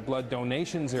taking blood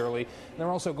donations early. They're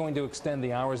also going to extend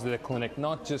the hours of the clinic,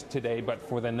 not just today, but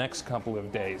for the next couple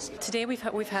of days. Today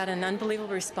we've had an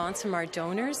unbelievable response from our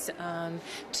donors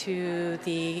to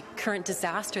the current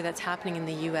disaster that's happening in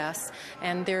the U.S.,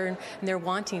 and they're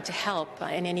wanting to help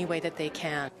in any way that they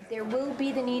can. There will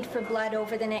be the need for blood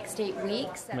over the next 8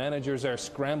 weeks. Managers are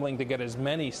scrambling to get as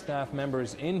many staff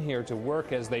members in here to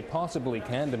work as they possibly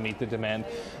can to meet the demand.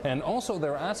 And also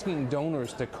they're asking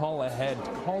donors to call ahead,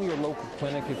 call your local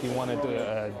clinic if you want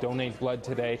to donate blood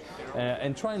today,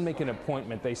 and try and make an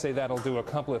appointment. They say that'll do a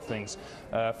couple of things.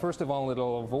 First of all,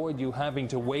 it'll avoid you having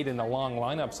to wait in the long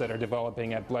lineups that are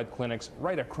developing at blood clinics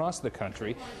right across the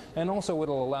country. And also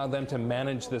it'll allow them to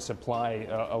manage the supply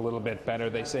a little bit better.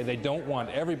 They say they don't want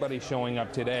everybody showing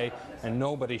up today and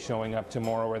nobody showing up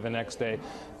tomorrow or the next day.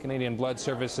 Canadian Blood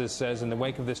Services says in the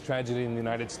wake of this tragedy in the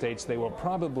United States, they will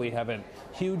probably have a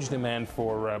huge demand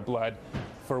for blood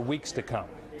for weeks to come.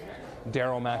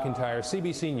 Daryl McIntyre,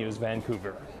 CBC News,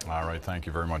 Vancouver. All right, thank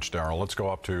you very much, Daryl. Let's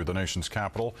go up to the nation's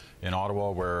capital in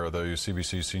Ottawa, where the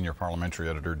CBC senior parliamentary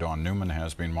editor Don Newman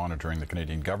has been monitoring the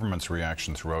Canadian government's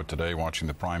reaction throughout today, watching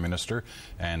the Prime Minister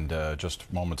and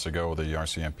just moments ago the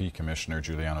RCMP Commissioner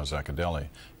Giuliano Zaccardelli.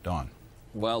 Don.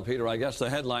 Well, Peter, I guess the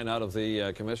headline out of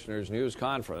the Commissioner's news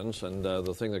conference and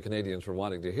the thing that Canadians were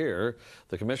wanting to hear,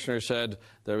 the Commissioner said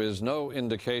there is no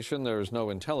indication, there is no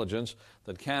intelligence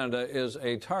that Canada is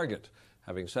a target.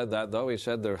 Having said that, though, he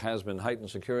said there has been heightened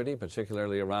security,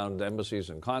 particularly around embassies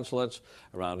and consulates,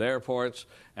 around airports,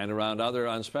 and around other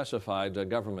unspecified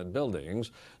government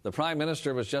buildings. The Prime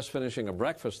Minister was just finishing a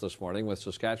breakfast this morning with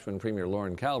Saskatchewan Premier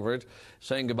Lorne Calvert,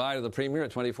 saying goodbye to the Premier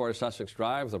at 24 Sussex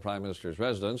Drive, the Prime Minister's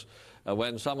residence,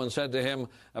 when someone said to him,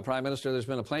 Prime Minister, there's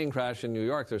been a plane crash in New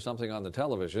York, there's something on the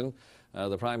television.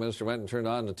 The Prime Minister went and turned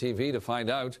on the TV to find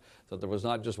out that there was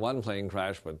not just one plane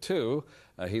crash, but two.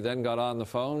 He then got on the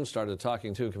phone, started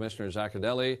talking to Commissioner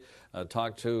Zaccardelli,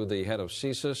 talked to the head of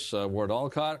CSIS, Ward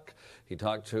Alcock. He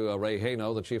talked to Ray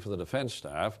Haino, the Chief of the Defence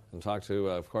Staff, and talked to,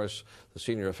 of course, the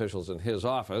senior officials in his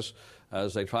office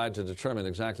as they tried to determine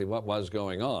exactly what was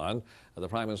going on. The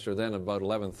Prime Minister then, at about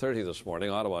 11:30 this morning,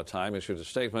 Ottawa time, issued a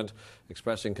statement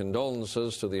expressing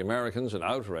condolences to the Americans and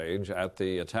outrage at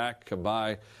the attack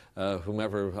by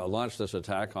whomever launched this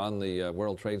attack on the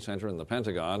World Trade Center and the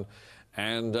Pentagon,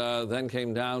 and then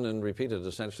came down and repeated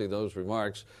essentially those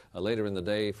remarks later in the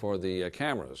day for the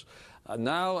cameras.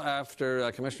 Now,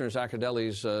 after Commissioner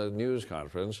Zaccardelli's news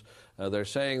conference, they're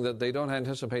saying that they don't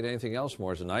anticipate anything else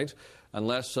more tonight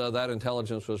unless that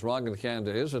intelligence was wrong and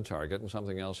Canada is a target and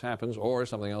something else happens, or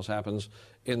something else happens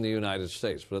in the United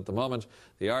States. But at the moment,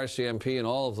 the RCMP and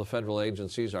all of the federal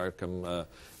agencies are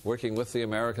working with the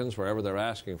Americans wherever they're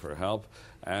asking for help,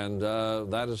 and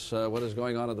that is what is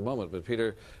going on at the moment. But,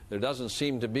 Peter, there doesn't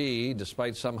seem to be,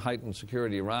 despite some heightened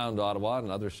security around Ottawa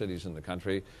and other cities in the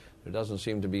country, there doesn't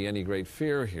seem to be any great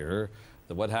fear here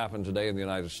that what happened today in the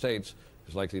United States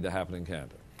is likely to happen in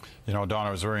Canada. You know, Don,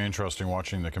 it was very interesting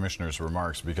watching the Commissioner's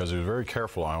remarks because he was very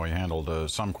careful how he handled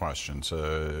some questions.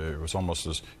 It was almost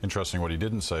as interesting what he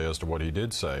didn't say as to what he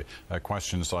did say.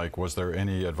 Questions like, was there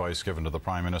any advice given to the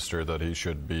Prime Minister that he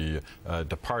should be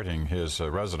departing his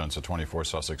residence at 24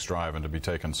 Sussex Drive and to be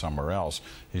taken somewhere else?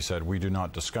 He said, we do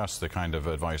not discuss the kind of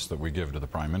advice that we give to the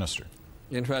Prime Minister.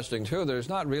 Interesting, too. There's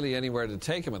not really anywhere to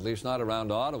take him, at least not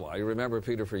around Ottawa. You remember,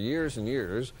 Peter, for years and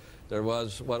years, there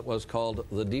was what was called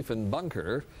the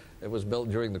Diefenbunker. It was built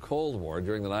during the Cold War,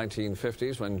 during the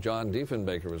 1950s, when John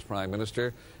Diefenbaker was Prime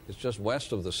Minister. It's just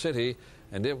west of the city,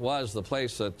 and it was the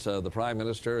place that the Prime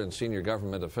Minister and senior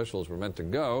government officials were meant to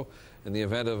go in the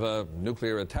event of a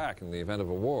nuclear attack, in the event of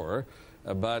a war.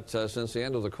 But since the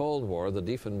end of the Cold War, the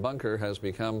Diefenbunker has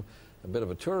become a bit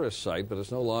of a tourist site, but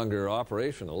it's no longer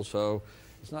operational, so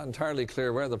it's not entirely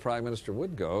clear where the Prime Minister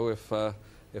would go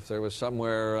if there was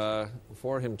somewhere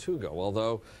for him to go,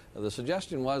 although the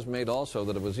suggestion was made also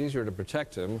that it was easier to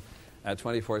protect him at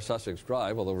 24 Sussex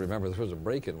Drive, although remember there was a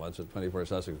break-in once at 24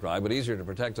 Sussex Drive, but easier to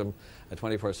protect him at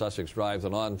 24 Sussex Drive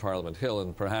than on Parliament Hill,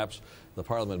 and perhaps the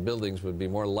Parliament buildings would be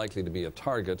more likely to be a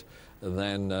target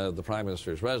than the Prime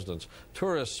Minister's residence.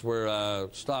 Tourists were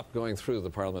stopped going through the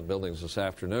Parliament buildings this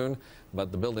afternoon,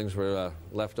 but the buildings were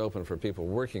left open for people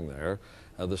working there.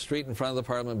 The street in front of the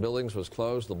Parliament buildings was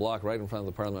closed. The block right in front of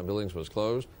the Parliament buildings was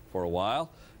closed for a while,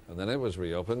 and then it was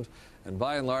reopened. And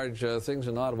by and large, things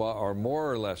in Ottawa are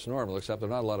more or less normal, except there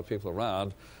are not a lot of people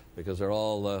around because they're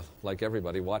all, like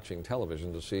everybody, watching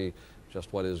television to see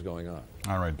just what is going on.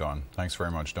 All right, Don. Thanks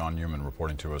very much. Don Newman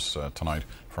reporting to us tonight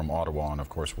from Ottawa, and of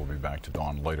course we'll be back to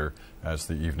Don later as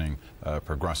the evening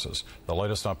progresses. The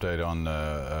latest update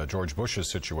on George Bush's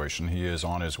situation: he is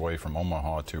on his way from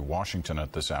Omaha to Washington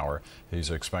at this hour.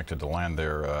 He's expected to land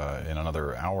there in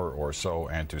another hour or so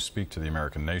and to speak to the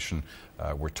American nation.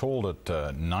 We're told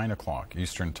at 9 o'clock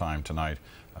Eastern Time tonight,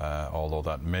 although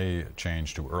that may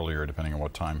change to earlier depending on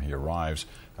what time he arrives.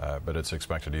 But it's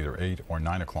expected either 8 or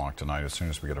 9 o'clock tonight. As soon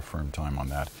as we get a firm time on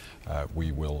that,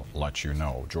 we will let you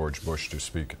know. George Bush to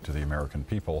speak to the American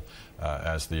people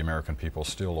as the American people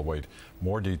still await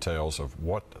more details of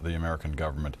what the American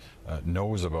government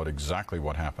knows about exactly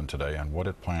what happened today and what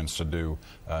it plans to do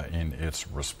in its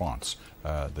response.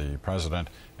 The president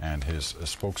and his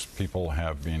spokespeople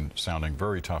have been sounding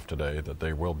very tough today that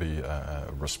there will be a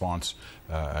response,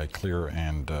 a clear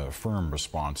and firm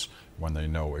response when they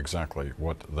know exactly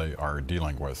what they are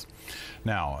dealing with.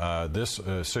 Now, this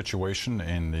situation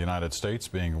in the United States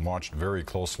being watched very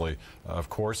closely, of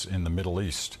course, in the Middle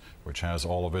East, which has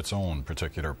all of its own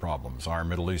particular problems. Our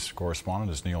Middle East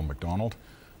correspondent is Neil MacDonald.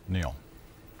 Neil.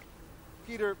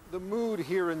 Peter, the mood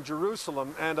here in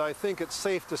Jerusalem, and I think it's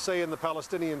safe to say in the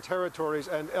Palestinian territories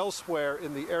and elsewhere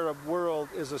in the Arab world,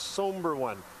 is a somber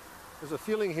one. There's a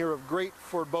feeling here of great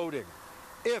foreboding.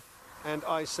 If, and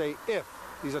I say if,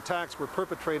 these attacks were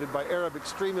perpetrated by Arab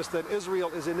extremists, then Israel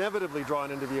is inevitably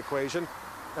drawn into the equation,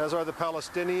 as are the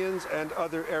Palestinians and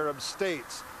other Arab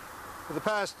states. For the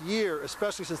past year,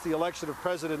 especially since the election of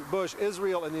President Bush,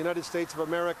 Israel and the United States of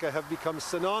America have become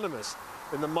synonymous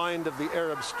in the mind of the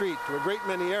Arab street. To a great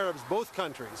many Arabs, both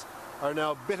countries are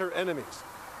now bitter enemies,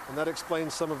 and that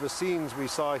explains some of the scenes we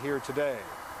saw here today.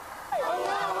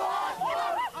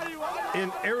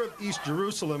 In Arab East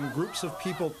Jerusalem, groups of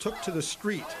people took to the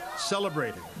street,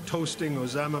 celebrating, toasting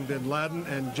Osama bin Laden,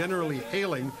 and generally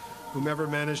hailing whomever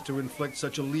managed to inflict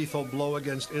such a lethal blow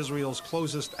against Israel's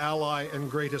closest ally and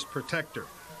greatest protector.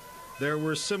 There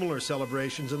were similar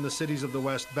celebrations in the cities of the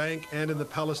West Bank and in the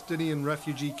Palestinian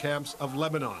refugee camps of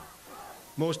Lebanon.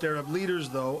 Most Arab leaders,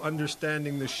 though,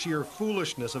 understanding the sheer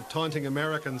foolishness of taunting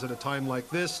Americans at a time like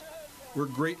this, were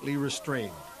greatly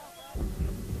restrained.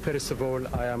 First of all,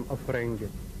 I am offering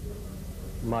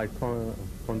my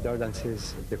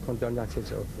condolences, the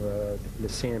condolences of the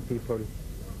Palestinian people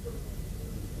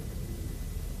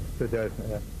to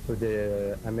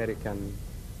the American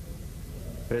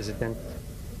President,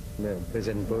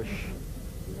 President Bush,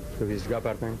 to his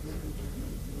government,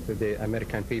 to the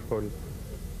American people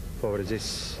for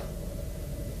this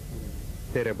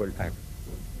terrible act.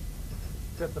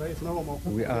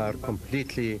 We are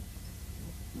completely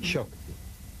shocked.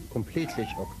 Completely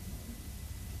shocked.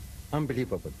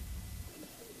 Unbelievable.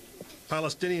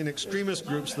 Palestinian extremist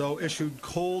groups, though, issued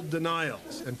cold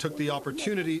denials and took the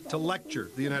opportunity to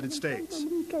lecture the United States.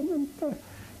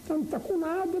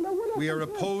 We are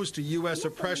opposed to U.S.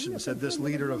 oppression, said this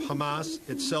leader of Hamas,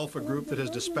 itself a group that has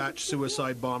dispatched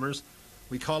suicide bombers.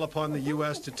 We call upon the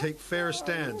U.S. to take fair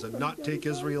stands and not take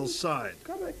Israel's side.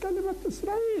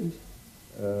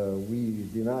 We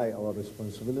deny our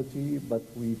responsibility, but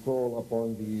we call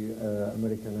upon the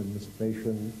American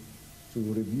administration to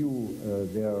review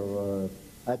their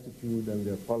attitude and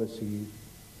their policy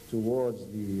towards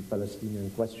the Palestinian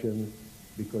question,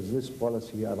 because this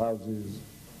policy arouses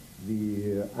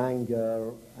the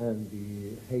anger and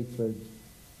the hatred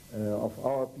of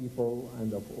our people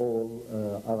and of all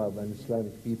Arab and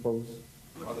Islamic peoples.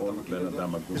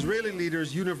 Israeli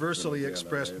leaders universally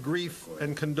expressed grief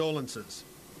and condolences.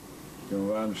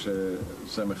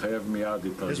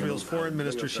 Israel's Foreign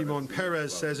Minister Shimon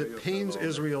Peres says it pains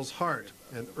Israel's heart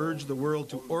and urged the world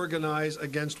to organize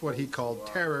against what he called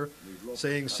terror,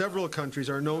 saying several countries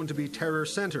are known to be terror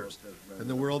centers and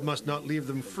the world must not leave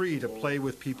them free to play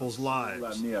with people's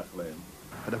lives.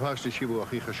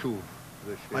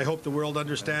 I hope the world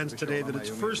understands today that its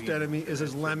first enemy is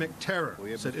Islamic terror,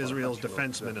 said Israel's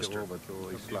defense minister.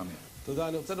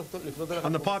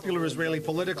 On the popular Israeli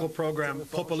political program,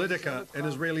 Popolitica, an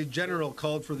Israeli general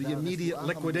called for the immediate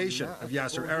liquidation of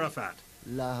Yasser Arafat.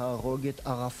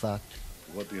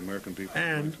 What the American people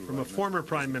and from a former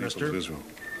prime minister,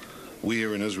 we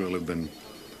here in Israel have been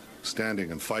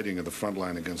standing and fighting at the front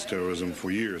line against terrorism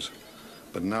for years,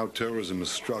 but now terrorism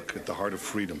is struck at the heart of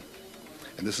freedom.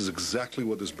 And this is exactly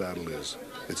what this battle is.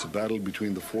 It's a battle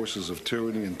between the forces of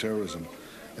tyranny and terrorism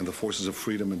and the forces of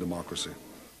freedom and democracy.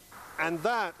 And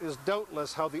that is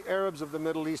doubtless how the Arabs of the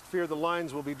Middle East fear the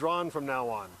lines will be drawn from now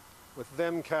on, with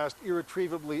them cast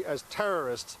irretrievably as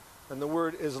terrorists and the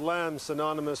word Islam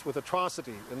synonymous with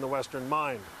atrocity in the Western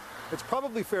mind. It's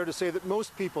probably fair to say that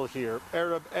most people here,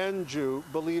 Arab and Jew,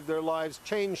 believe their lives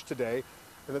changed today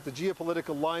and that the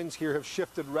geopolitical lines here have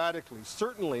shifted radically.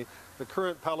 Certainly, the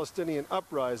current Palestinian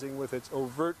uprising with its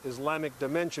overt Islamic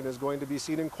dimension is going to be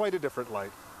seen in quite a different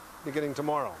light, beginning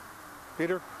tomorrow.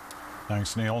 Peter?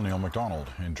 Thanks, Neil. Neil MacDonald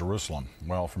in Jerusalem.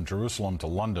 Well, from Jerusalem to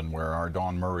London, where our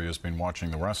Don Murray has been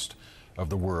watching the rest of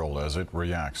the world as it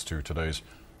reacts to today's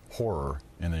horror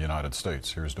in the United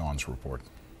States. Here's Don's report.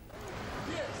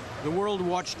 The world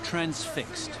watched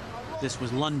transfixed. This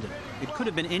was London. It could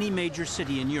have been any major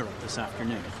city in Europe this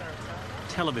afternoon.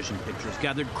 Television pictures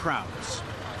gathered crowds.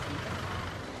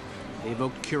 They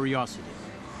evoked curiosity,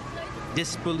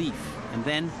 disbelief, and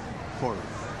then horror.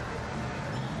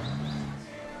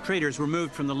 Traders were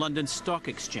moved from the London Stock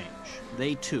Exchange.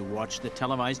 They too watched the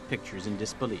televised pictures in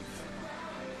disbelief.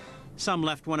 Some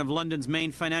left one of London's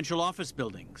main financial office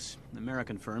buildings.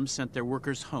 American firms sent their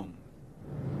workers home.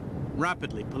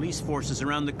 Rapidly, police forces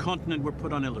around the continent were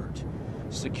put on alert.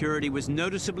 Security was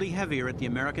noticeably heavier at the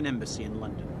American embassy in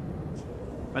London.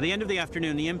 By the end of the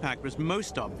afternoon, the impact was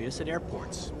most obvious at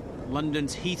airports.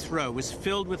 London's Heathrow was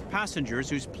filled with passengers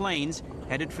whose planes,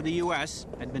 headed for the U.S.,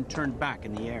 had been turned back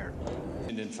in the air.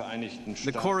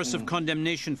 The chorus of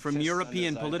condemnation from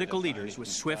European political leaders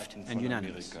was swift and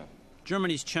unanimous.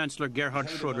 Germany's Chancellor Gerhard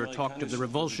Schröder talked of the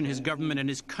revulsion his government and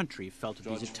his country felt at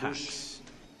these attacks.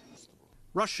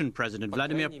 Russian President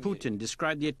Vladimir Putin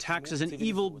described the attacks as an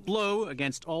evil blow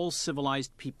against all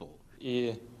civilized people.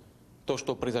 И то,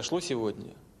 что произошло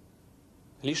сегодня,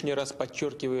 лишний раз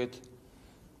подчеркивает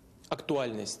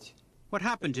актуальность. What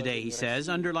happened today, he says,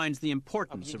 underlines the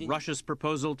importance of Russia's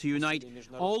proposal to unite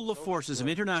all the forces of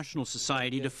international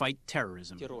society to fight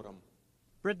terrorism.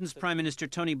 Britain's Prime Minister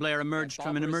Tony Blair emerged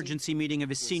from an emergency meeting of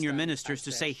his senior ministers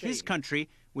to say his country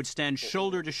would stand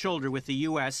shoulder to shoulder with the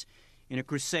U.S. in a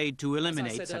crusade to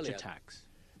eliminate such attacks.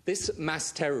 This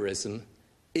mass terrorism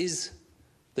is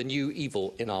the new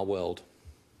evil in our world.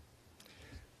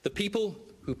 The people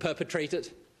who perpetrate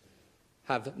it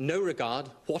have no regard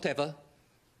whatever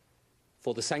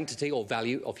for the sanctity or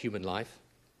value of human life.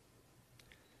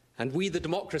 And we, the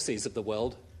democracies of the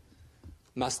world,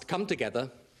 must come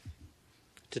together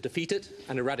to defeat it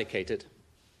and eradicate it.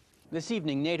 This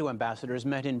evening, NATO ambassadors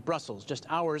met in Brussels just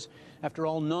hours after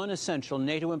all non-essential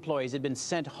NATO employees had been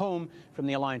sent home from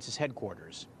the alliance's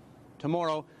headquarters.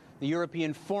 Tomorrow, the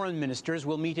European foreign ministers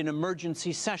will meet in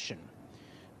emergency session.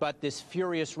 But this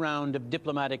furious round of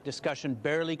diplomatic discussion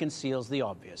barely conceals the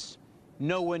obvious.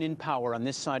 No one in power on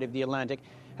this side of the Atlantic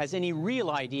has any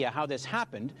real idea how this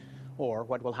happened or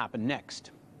what will happen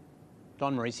next.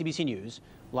 Don Murray, CBC News,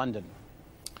 London.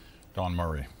 Don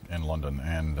Murray in London.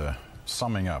 And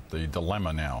summing up the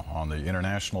dilemma now on the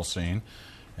international scene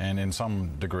and in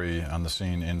some degree on the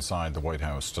scene inside the White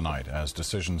House tonight, as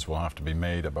decisions will have to be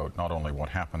made about not only what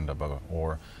happened,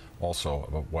 or also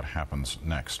about what happens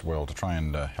next. Well, to try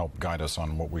and help guide us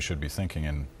on what we should be thinking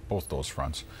in both those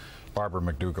fronts, Barbara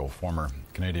McDougall, former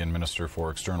Canadian Minister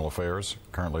for External Affairs,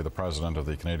 currently the President of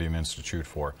the Canadian Institute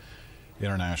for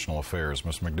International Affairs.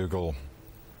 Ms. McDougall,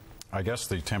 I guess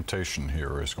the temptation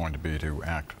here is going to be to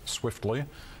act swiftly,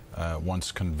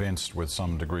 once convinced with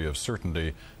some degree of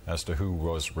certainty as to who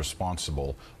was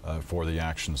responsible for the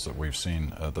actions that we've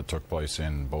seen that took place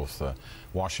in both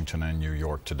Washington and New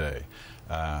York today.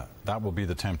 That will be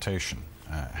the temptation.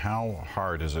 How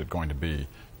hard is it going to be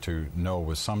to know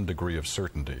with some degree of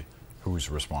certainty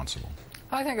who's responsible?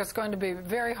 I think it's going to be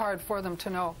very hard for them to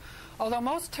know. Although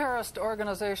most terrorist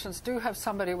organizations do have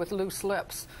somebody with loose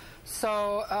lips.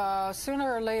 So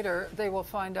sooner or later they will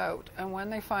find out, and when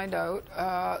they find out,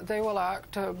 they will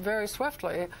act very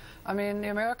swiftly. I mean, the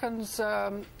Americans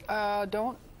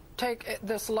don't take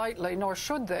this lightly, nor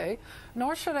should they,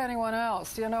 nor should anyone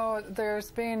else. You know,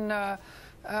 there's been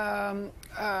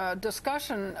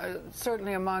discussion,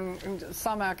 certainly among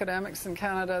some academics in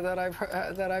Canada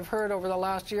that I've heard over the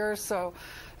last year or so,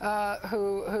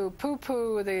 who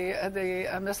poo-poo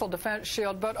the missile defense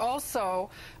shield, but also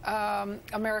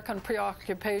American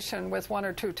preoccupation with one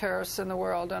or two terrorists in the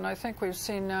world. And I think we've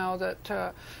seen now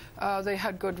that they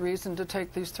had good reason to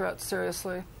take these threats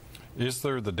seriously. Is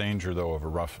there the danger, though, of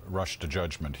a rush to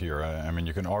judgment here? I mean,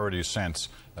 you can already sense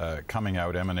coming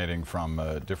out, emanating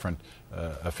from different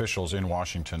officials in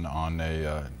Washington on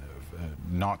a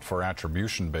not for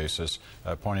attribution basis,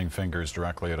 pointing fingers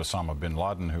directly at Osama bin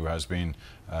Laden, who has been,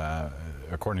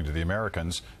 according to the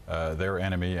Americans, their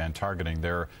enemy and targeting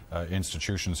their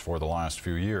institutions for the last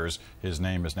few years. His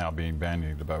name is now being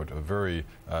bandied about very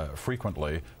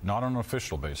frequently, not on an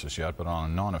official basis yet, but on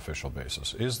a non-official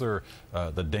basis. Is there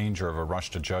the danger of a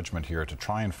rush to judgment here to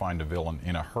try and find a villain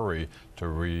in a hurry to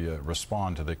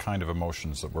respond to the kind of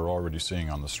emotions that we're already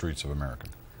seeing on the streets of America?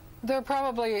 There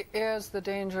probably is the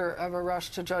danger of a rush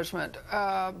to judgment,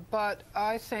 but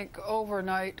I think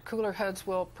overnight cooler heads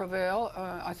will prevail.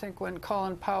 I think when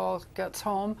Colin Powell gets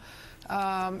home,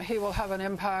 he will have an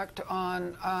impact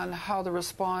on how the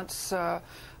response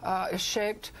is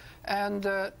shaped, and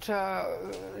that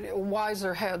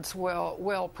wiser heads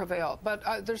will prevail.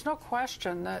 But there's no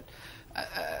question that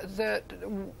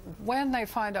when they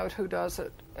find out who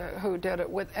did it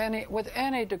with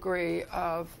any degree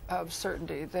of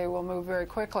certainty, they will move very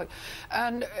quickly.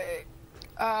 And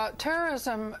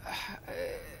terrorism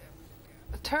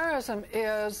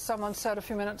is, someone said a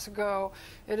few minutes ago,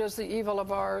 it is the evil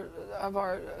of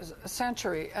our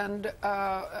century, and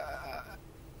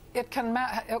it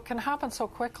can happen so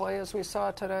quickly, as we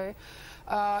saw today.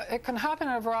 It can happen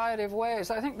in a variety of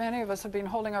ways. I think many of us have been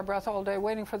holding our breath all day,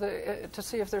 waiting for to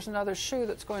see if there's another shoe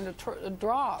that's going to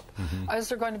drop. Is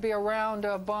there going to be a round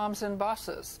of bombs in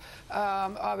buses?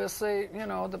 Obviously, you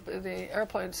know, the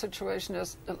airplane situation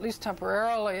is at least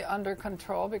temporarily under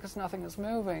control because nothing is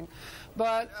moving.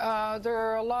 But there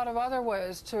are a lot of other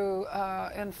ways to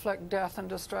inflict death and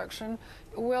destruction.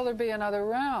 Will there be another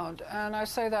round? And I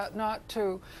say that not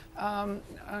to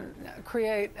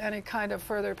create any kind of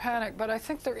further panic, but I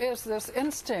think there is this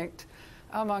instinct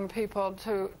among people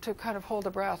to kind of hold the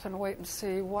breath and wait and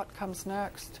see what comes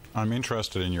next. I'm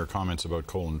interested in your comments about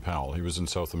Colin Powell. He was in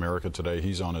South America today.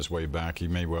 He's on his way back. He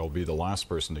may well be the last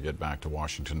person to get back to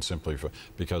Washington simply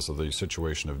because of the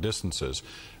situation of distances.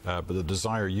 But the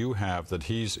desire you have that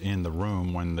he's in the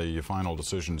room when the final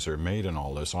decisions are made in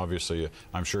all this, obviously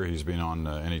I'm sure he's been on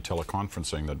any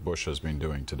teleconferencing that Bush has been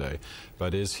doing today.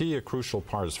 But is he a crucial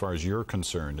part as far as you're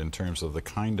concerned in terms of the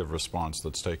kind of response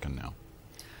that's taken now?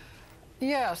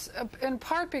 Yes, in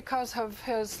part because of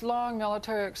his long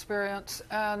military experience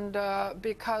and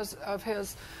because of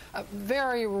his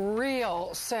very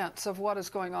real sense of what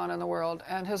is going on in the world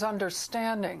and his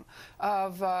understanding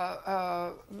of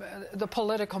the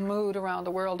political mood around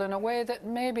the world in a way that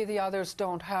maybe the others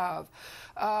don't have.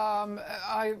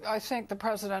 I think the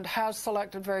president has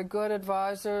selected very good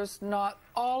advisors. Not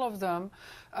all of them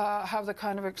have the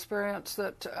kind of experience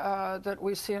that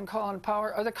we see in Colin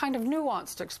Powell, or the kind of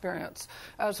nuanced experience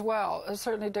as well.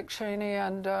 Certainly Dick Cheney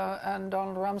and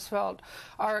Donald Rumsfeld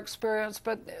are experienced,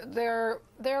 but they're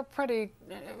pretty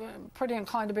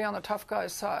inclined to be on the tough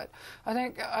guy's side.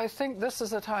 I think this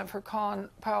is a time for Colin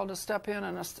Powell to step in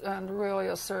and really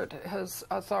assert his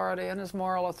authority and his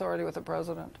moral authority with the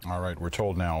president. All right, we're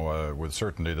told now with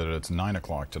certainty that it's 9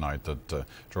 o'clock tonight that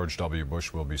George W.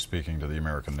 Bush will be speaking to the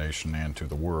American nation and to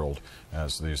the world,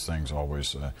 as these things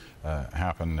always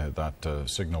happen. That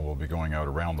signal will be going out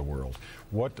around the world.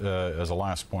 What, as a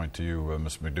last point to you,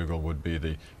 Ms. McDougall, would be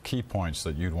the key points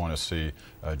that you'd want to see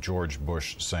George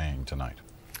Bush saying tonight?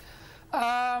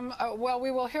 Well, we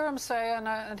will hear him say,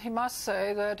 and he must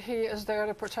say, that he is there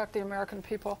to protect the American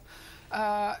people,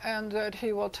 and that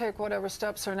he will take whatever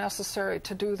steps are necessary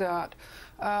to do that.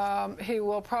 He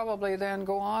will probably then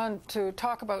go on to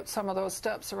talk about some of those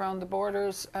steps around the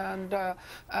borders and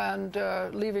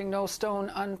leaving no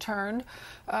stone unturned.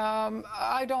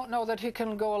 I don't know that he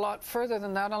can go a lot further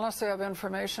than that unless they have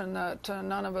information that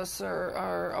none of us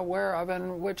are aware of,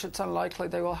 and which it's unlikely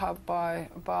they will have by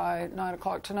 9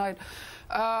 o'clock tonight.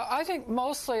 I think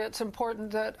mostly it's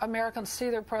important that Americans see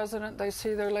their president, they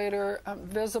see their leader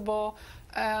visible,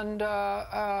 and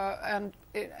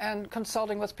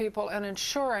consulting with people and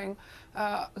ensuring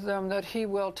them that he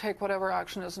will take whatever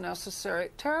action is necessary.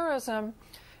 Terrorism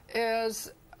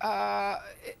is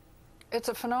it's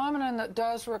a phenomenon that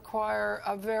does require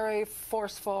a very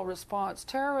forceful response.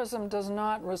 Terrorism does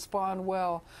not respond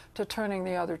well to turning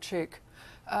the other cheek.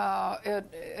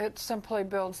 It simply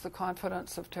builds the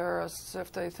confidence of terrorists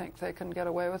if they think they can get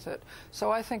away with it.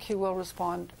 So I think he will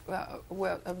respond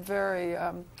very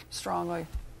strongly.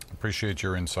 Appreciate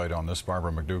your insight on this.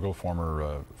 Barbara McDougall,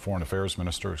 former Foreign Affairs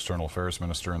Minister, External Affairs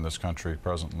Minister in this country,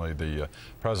 presently the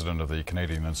President of the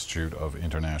Canadian Institute of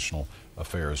International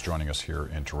Affairs, joining us here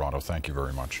in Toronto. Thank you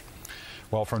very much.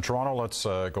 Well, from Toronto, let's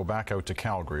go back out to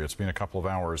Calgary. It's been a couple of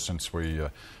hours since we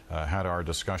had our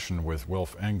discussion with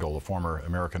Wilf Engel, the former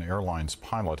American Airlines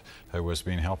pilot, who has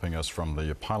been helping us from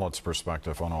the pilot's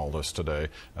perspective on all this today,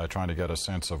 trying to get a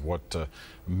sense of what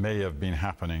may have been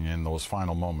happening in those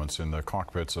final moments in the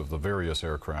cockpits of the various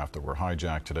aircraft that were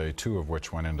hijacked today, 2 of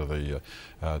which went into the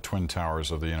Twin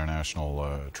Towers of the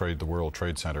the World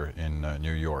Trade Center in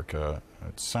New York.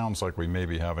 It sounds like we may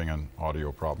be having an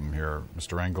audio problem here.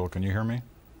 Mr. Engel, can you hear me?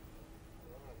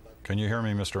 Can you hear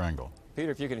me, Mr. Engel?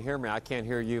 Peter, if you can hear me, I can't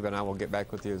hear you, but I will get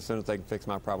back with you as soon as they can fix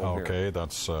my problem here. Okay,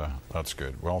 that's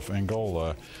good. Well,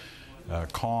 Engel,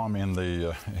 calm in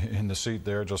the seat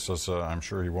there, just as I'm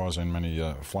sure he was in many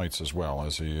flights as well,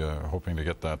 as he hoping to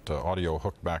get that audio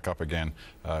hooked back up again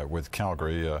with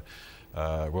Calgary.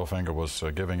 Wilf Engel was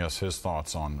giving us his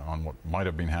thoughts on what might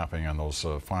have been happening in those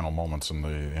final moments in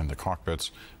the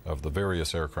cockpits of the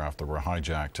various aircraft that were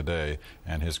hijacked today,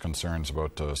 and his concerns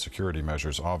about security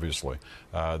measures, obviously.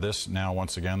 This now,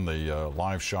 once again, the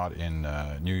live shot in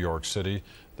New York City,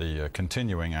 the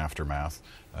continuing aftermath,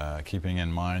 keeping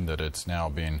in mind that it's now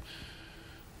been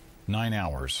 9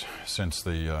 hours since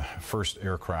the first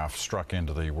aircraft struck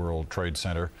into the World Trade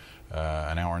Center.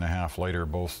 An hour and a half later,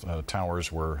 both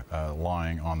towers were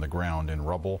lying on the ground in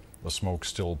rubble. The smoke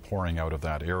still pouring out of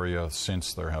that area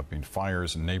since there have been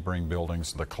fires in neighboring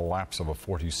buildings. The collapse of a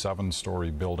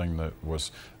 47-story building that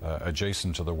was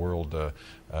adjacent to the World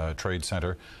Trade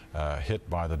Center, hit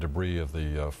by the debris of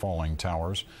the falling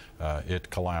towers. It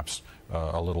collapsed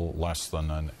a little less than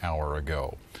an hour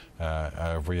ago.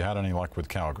 Have we had any luck with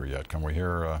Calgary yet? Can we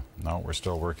hear? No, we're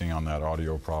still working on that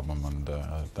audio problem, and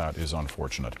that is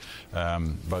unfortunate.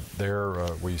 But there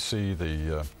we see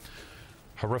the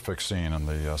horrific scene on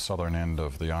the southern end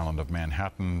of the island of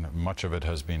Manhattan. Much of it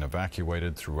has been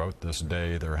evacuated throughout this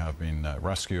day. There have been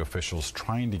rescue officials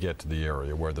trying to get to the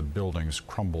area where the buildings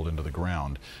crumbled into the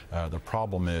ground. The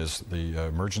problem is the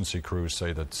emergency crews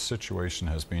say that the situation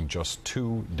has been just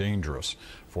too dangerous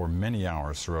for many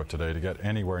hours throughout today to get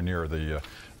anywhere near the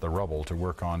rubble to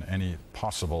work on any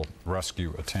possible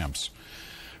rescue attempts.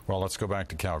 Well, let's go back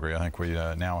to Calgary. I think we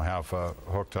now have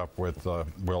hooked up with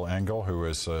Will Engel, who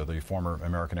is the former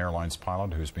American Airlines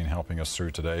pilot who's been helping us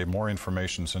through today. More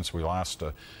information since we last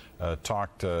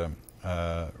talked,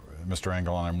 Mr.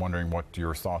 Engel, and I'm wondering what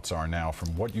your thoughts are now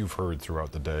from what you've heard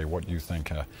throughout the day, what you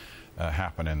think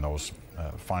happened in those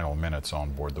final minutes on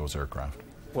board those aircraft.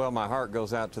 Well, my heart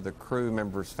goes out to the crew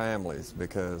members' families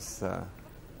because,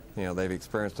 you know, they've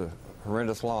experienced a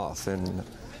horrendous loss, and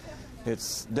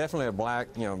it's definitely a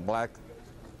black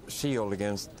shield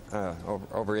against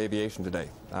over aviation today.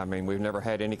 I mean, we've never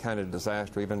had any kind of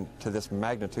disaster, even to this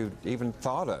magnitude, even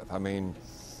thought of. I mean,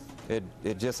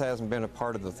 it just hasn't been a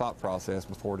part of the thought process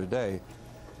before today.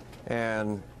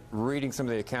 And reading some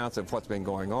of the accounts of what's been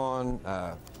going on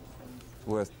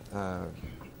with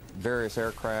various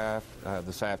aircraft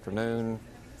this afternoon,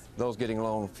 those getting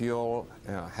low on fuel,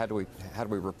 how do we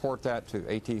report that to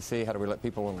ATC? How do we let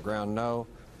people on the ground know?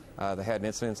 They had an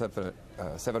incident up at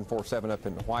 747 up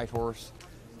in Whitehorse.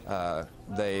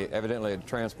 They evidently had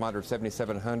transpondered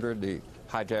 7700, the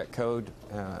hijack code,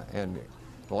 and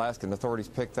Alaskan authorities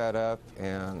picked that up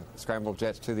and scrambled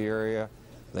jets to the area.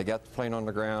 They got the plane on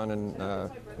the ground, and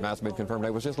now it's been confirmed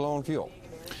it was just low on fuel.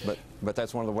 But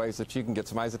that's one of the ways that you can get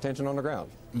somebody's attention on the ground.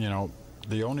 You know,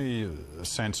 the only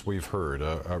sense we've heard,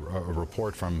 a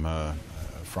report from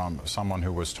someone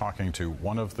who was talking to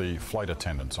one of the flight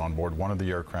attendants on board one of the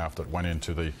aircraft that went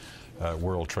into the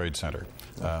World Trade Center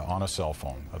on a cell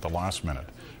phone at the last minute,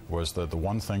 was that the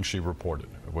one thing she reported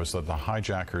was that the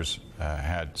hijackers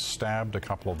had stabbed a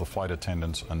couple of the flight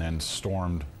attendants and then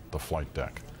stormed the flight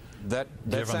deck.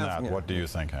 Given that, what do you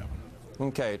think happened?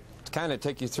 Okay, to kind of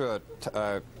take you through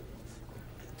a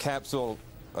capsule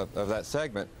of that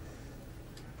segment,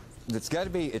 it's got to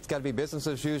be business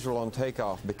as usual on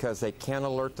takeoff, because they can't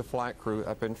alert the flight crew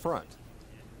up in front.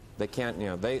 They can't, you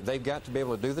know, they've got to be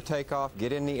able to do the takeoff,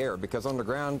 get in the air, because on the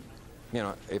ground, you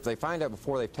know, if they find out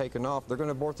before they've taken off, they're going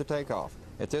to abort the takeoff.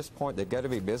 At this point, they've got to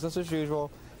be business as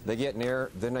usual. They get in the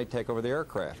air, then they take over the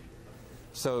aircraft.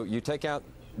 So you take out,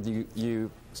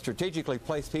 you strategically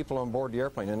place people on board the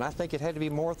airplane, and I think it had to be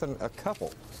more than a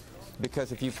couple.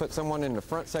 Because if you put someone in the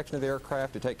front section of the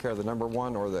aircraft to take care of the number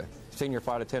one or the senior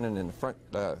flight attendant in the front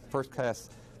first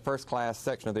class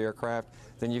section of the aircraft,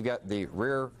 then you've got the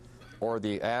rear or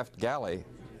the aft galley.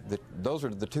 Those are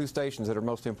the two stations that are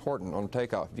most important on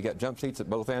takeoff. You got jump seats at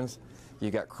both ends.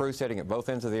 You got crew setting at both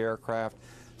ends of the aircraft.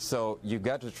 So you've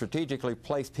got to strategically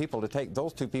place people to take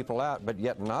those two people out, but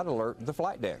yet not alert the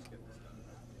flight deck.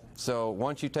 So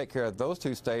once you take care of those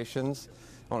two stations,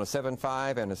 on a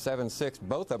 7.5 and a 7.6,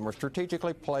 both of them are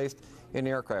strategically placed in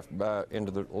the aircraft,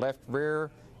 into the left rear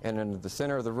and into the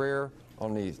center of the rear.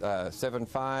 On the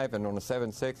 7.5 and on the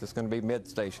 7.6, it's going to be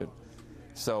mid-station.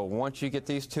 So once you get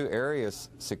these two areas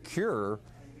secure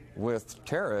with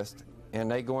terrorists,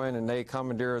 and they go in and they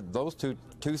commandeer those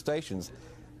two stations,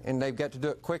 and they've got to do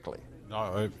it quickly.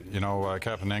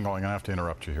 Captain Engel, I'm going to have to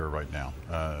interrupt you here right now,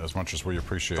 as much as we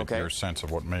appreciate your sense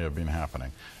of what may have been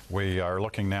happening. We are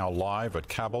looking now live at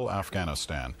Kabul,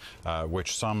 Afghanistan,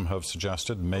 which some have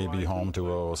suggested may be home to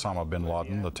Osama bin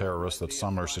Laden, the terrorist that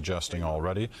some are suggesting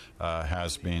already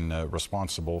has been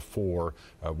responsible for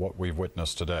what we've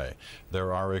witnessed today.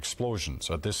 There are explosions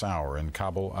at this hour in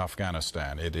Kabul,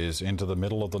 Afghanistan. It is into the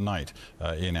middle of the night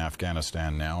in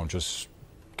Afghanistan now, just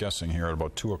guessing here at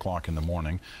about 2 o'clock in the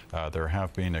morning. There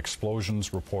have been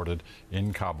explosions reported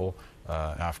in Kabul,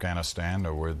 Afghanistan,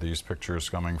 with these pictures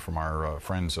coming from our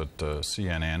friends at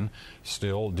CNN.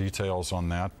 Still, details on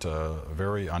that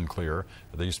very unclear.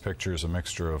 These pictures a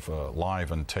mixture of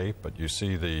live and tape, but you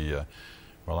see the,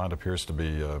 well, that appears to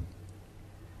be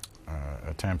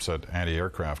attempts at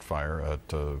anti-aircraft fire,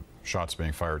 at shots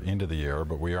being fired into the air,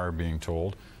 but we are being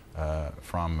told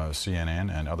from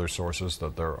CNN and other sources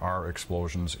that there are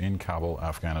explosions in Kabul,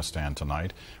 Afghanistan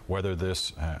tonight. Whether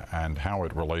this and how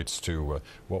it relates to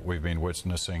what we've been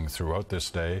witnessing throughout this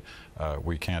day,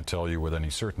 we can't tell you with any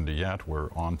certainty yet.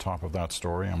 We're on top of that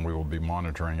story, and we will be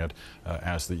monitoring it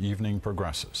as the evening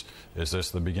progresses. Is this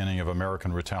the beginning of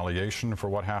American retaliation for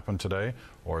what happened today,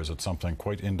 or is it something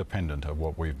quite independent of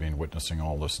what we've been witnessing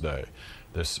all this day?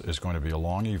 This is going to be a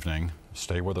long evening.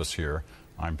 Stay with us here.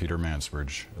 I'm Peter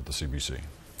Mansbridge at the CBC.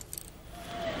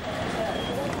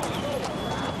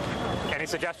 Any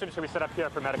suggestions? Should we set up here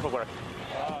for medical work?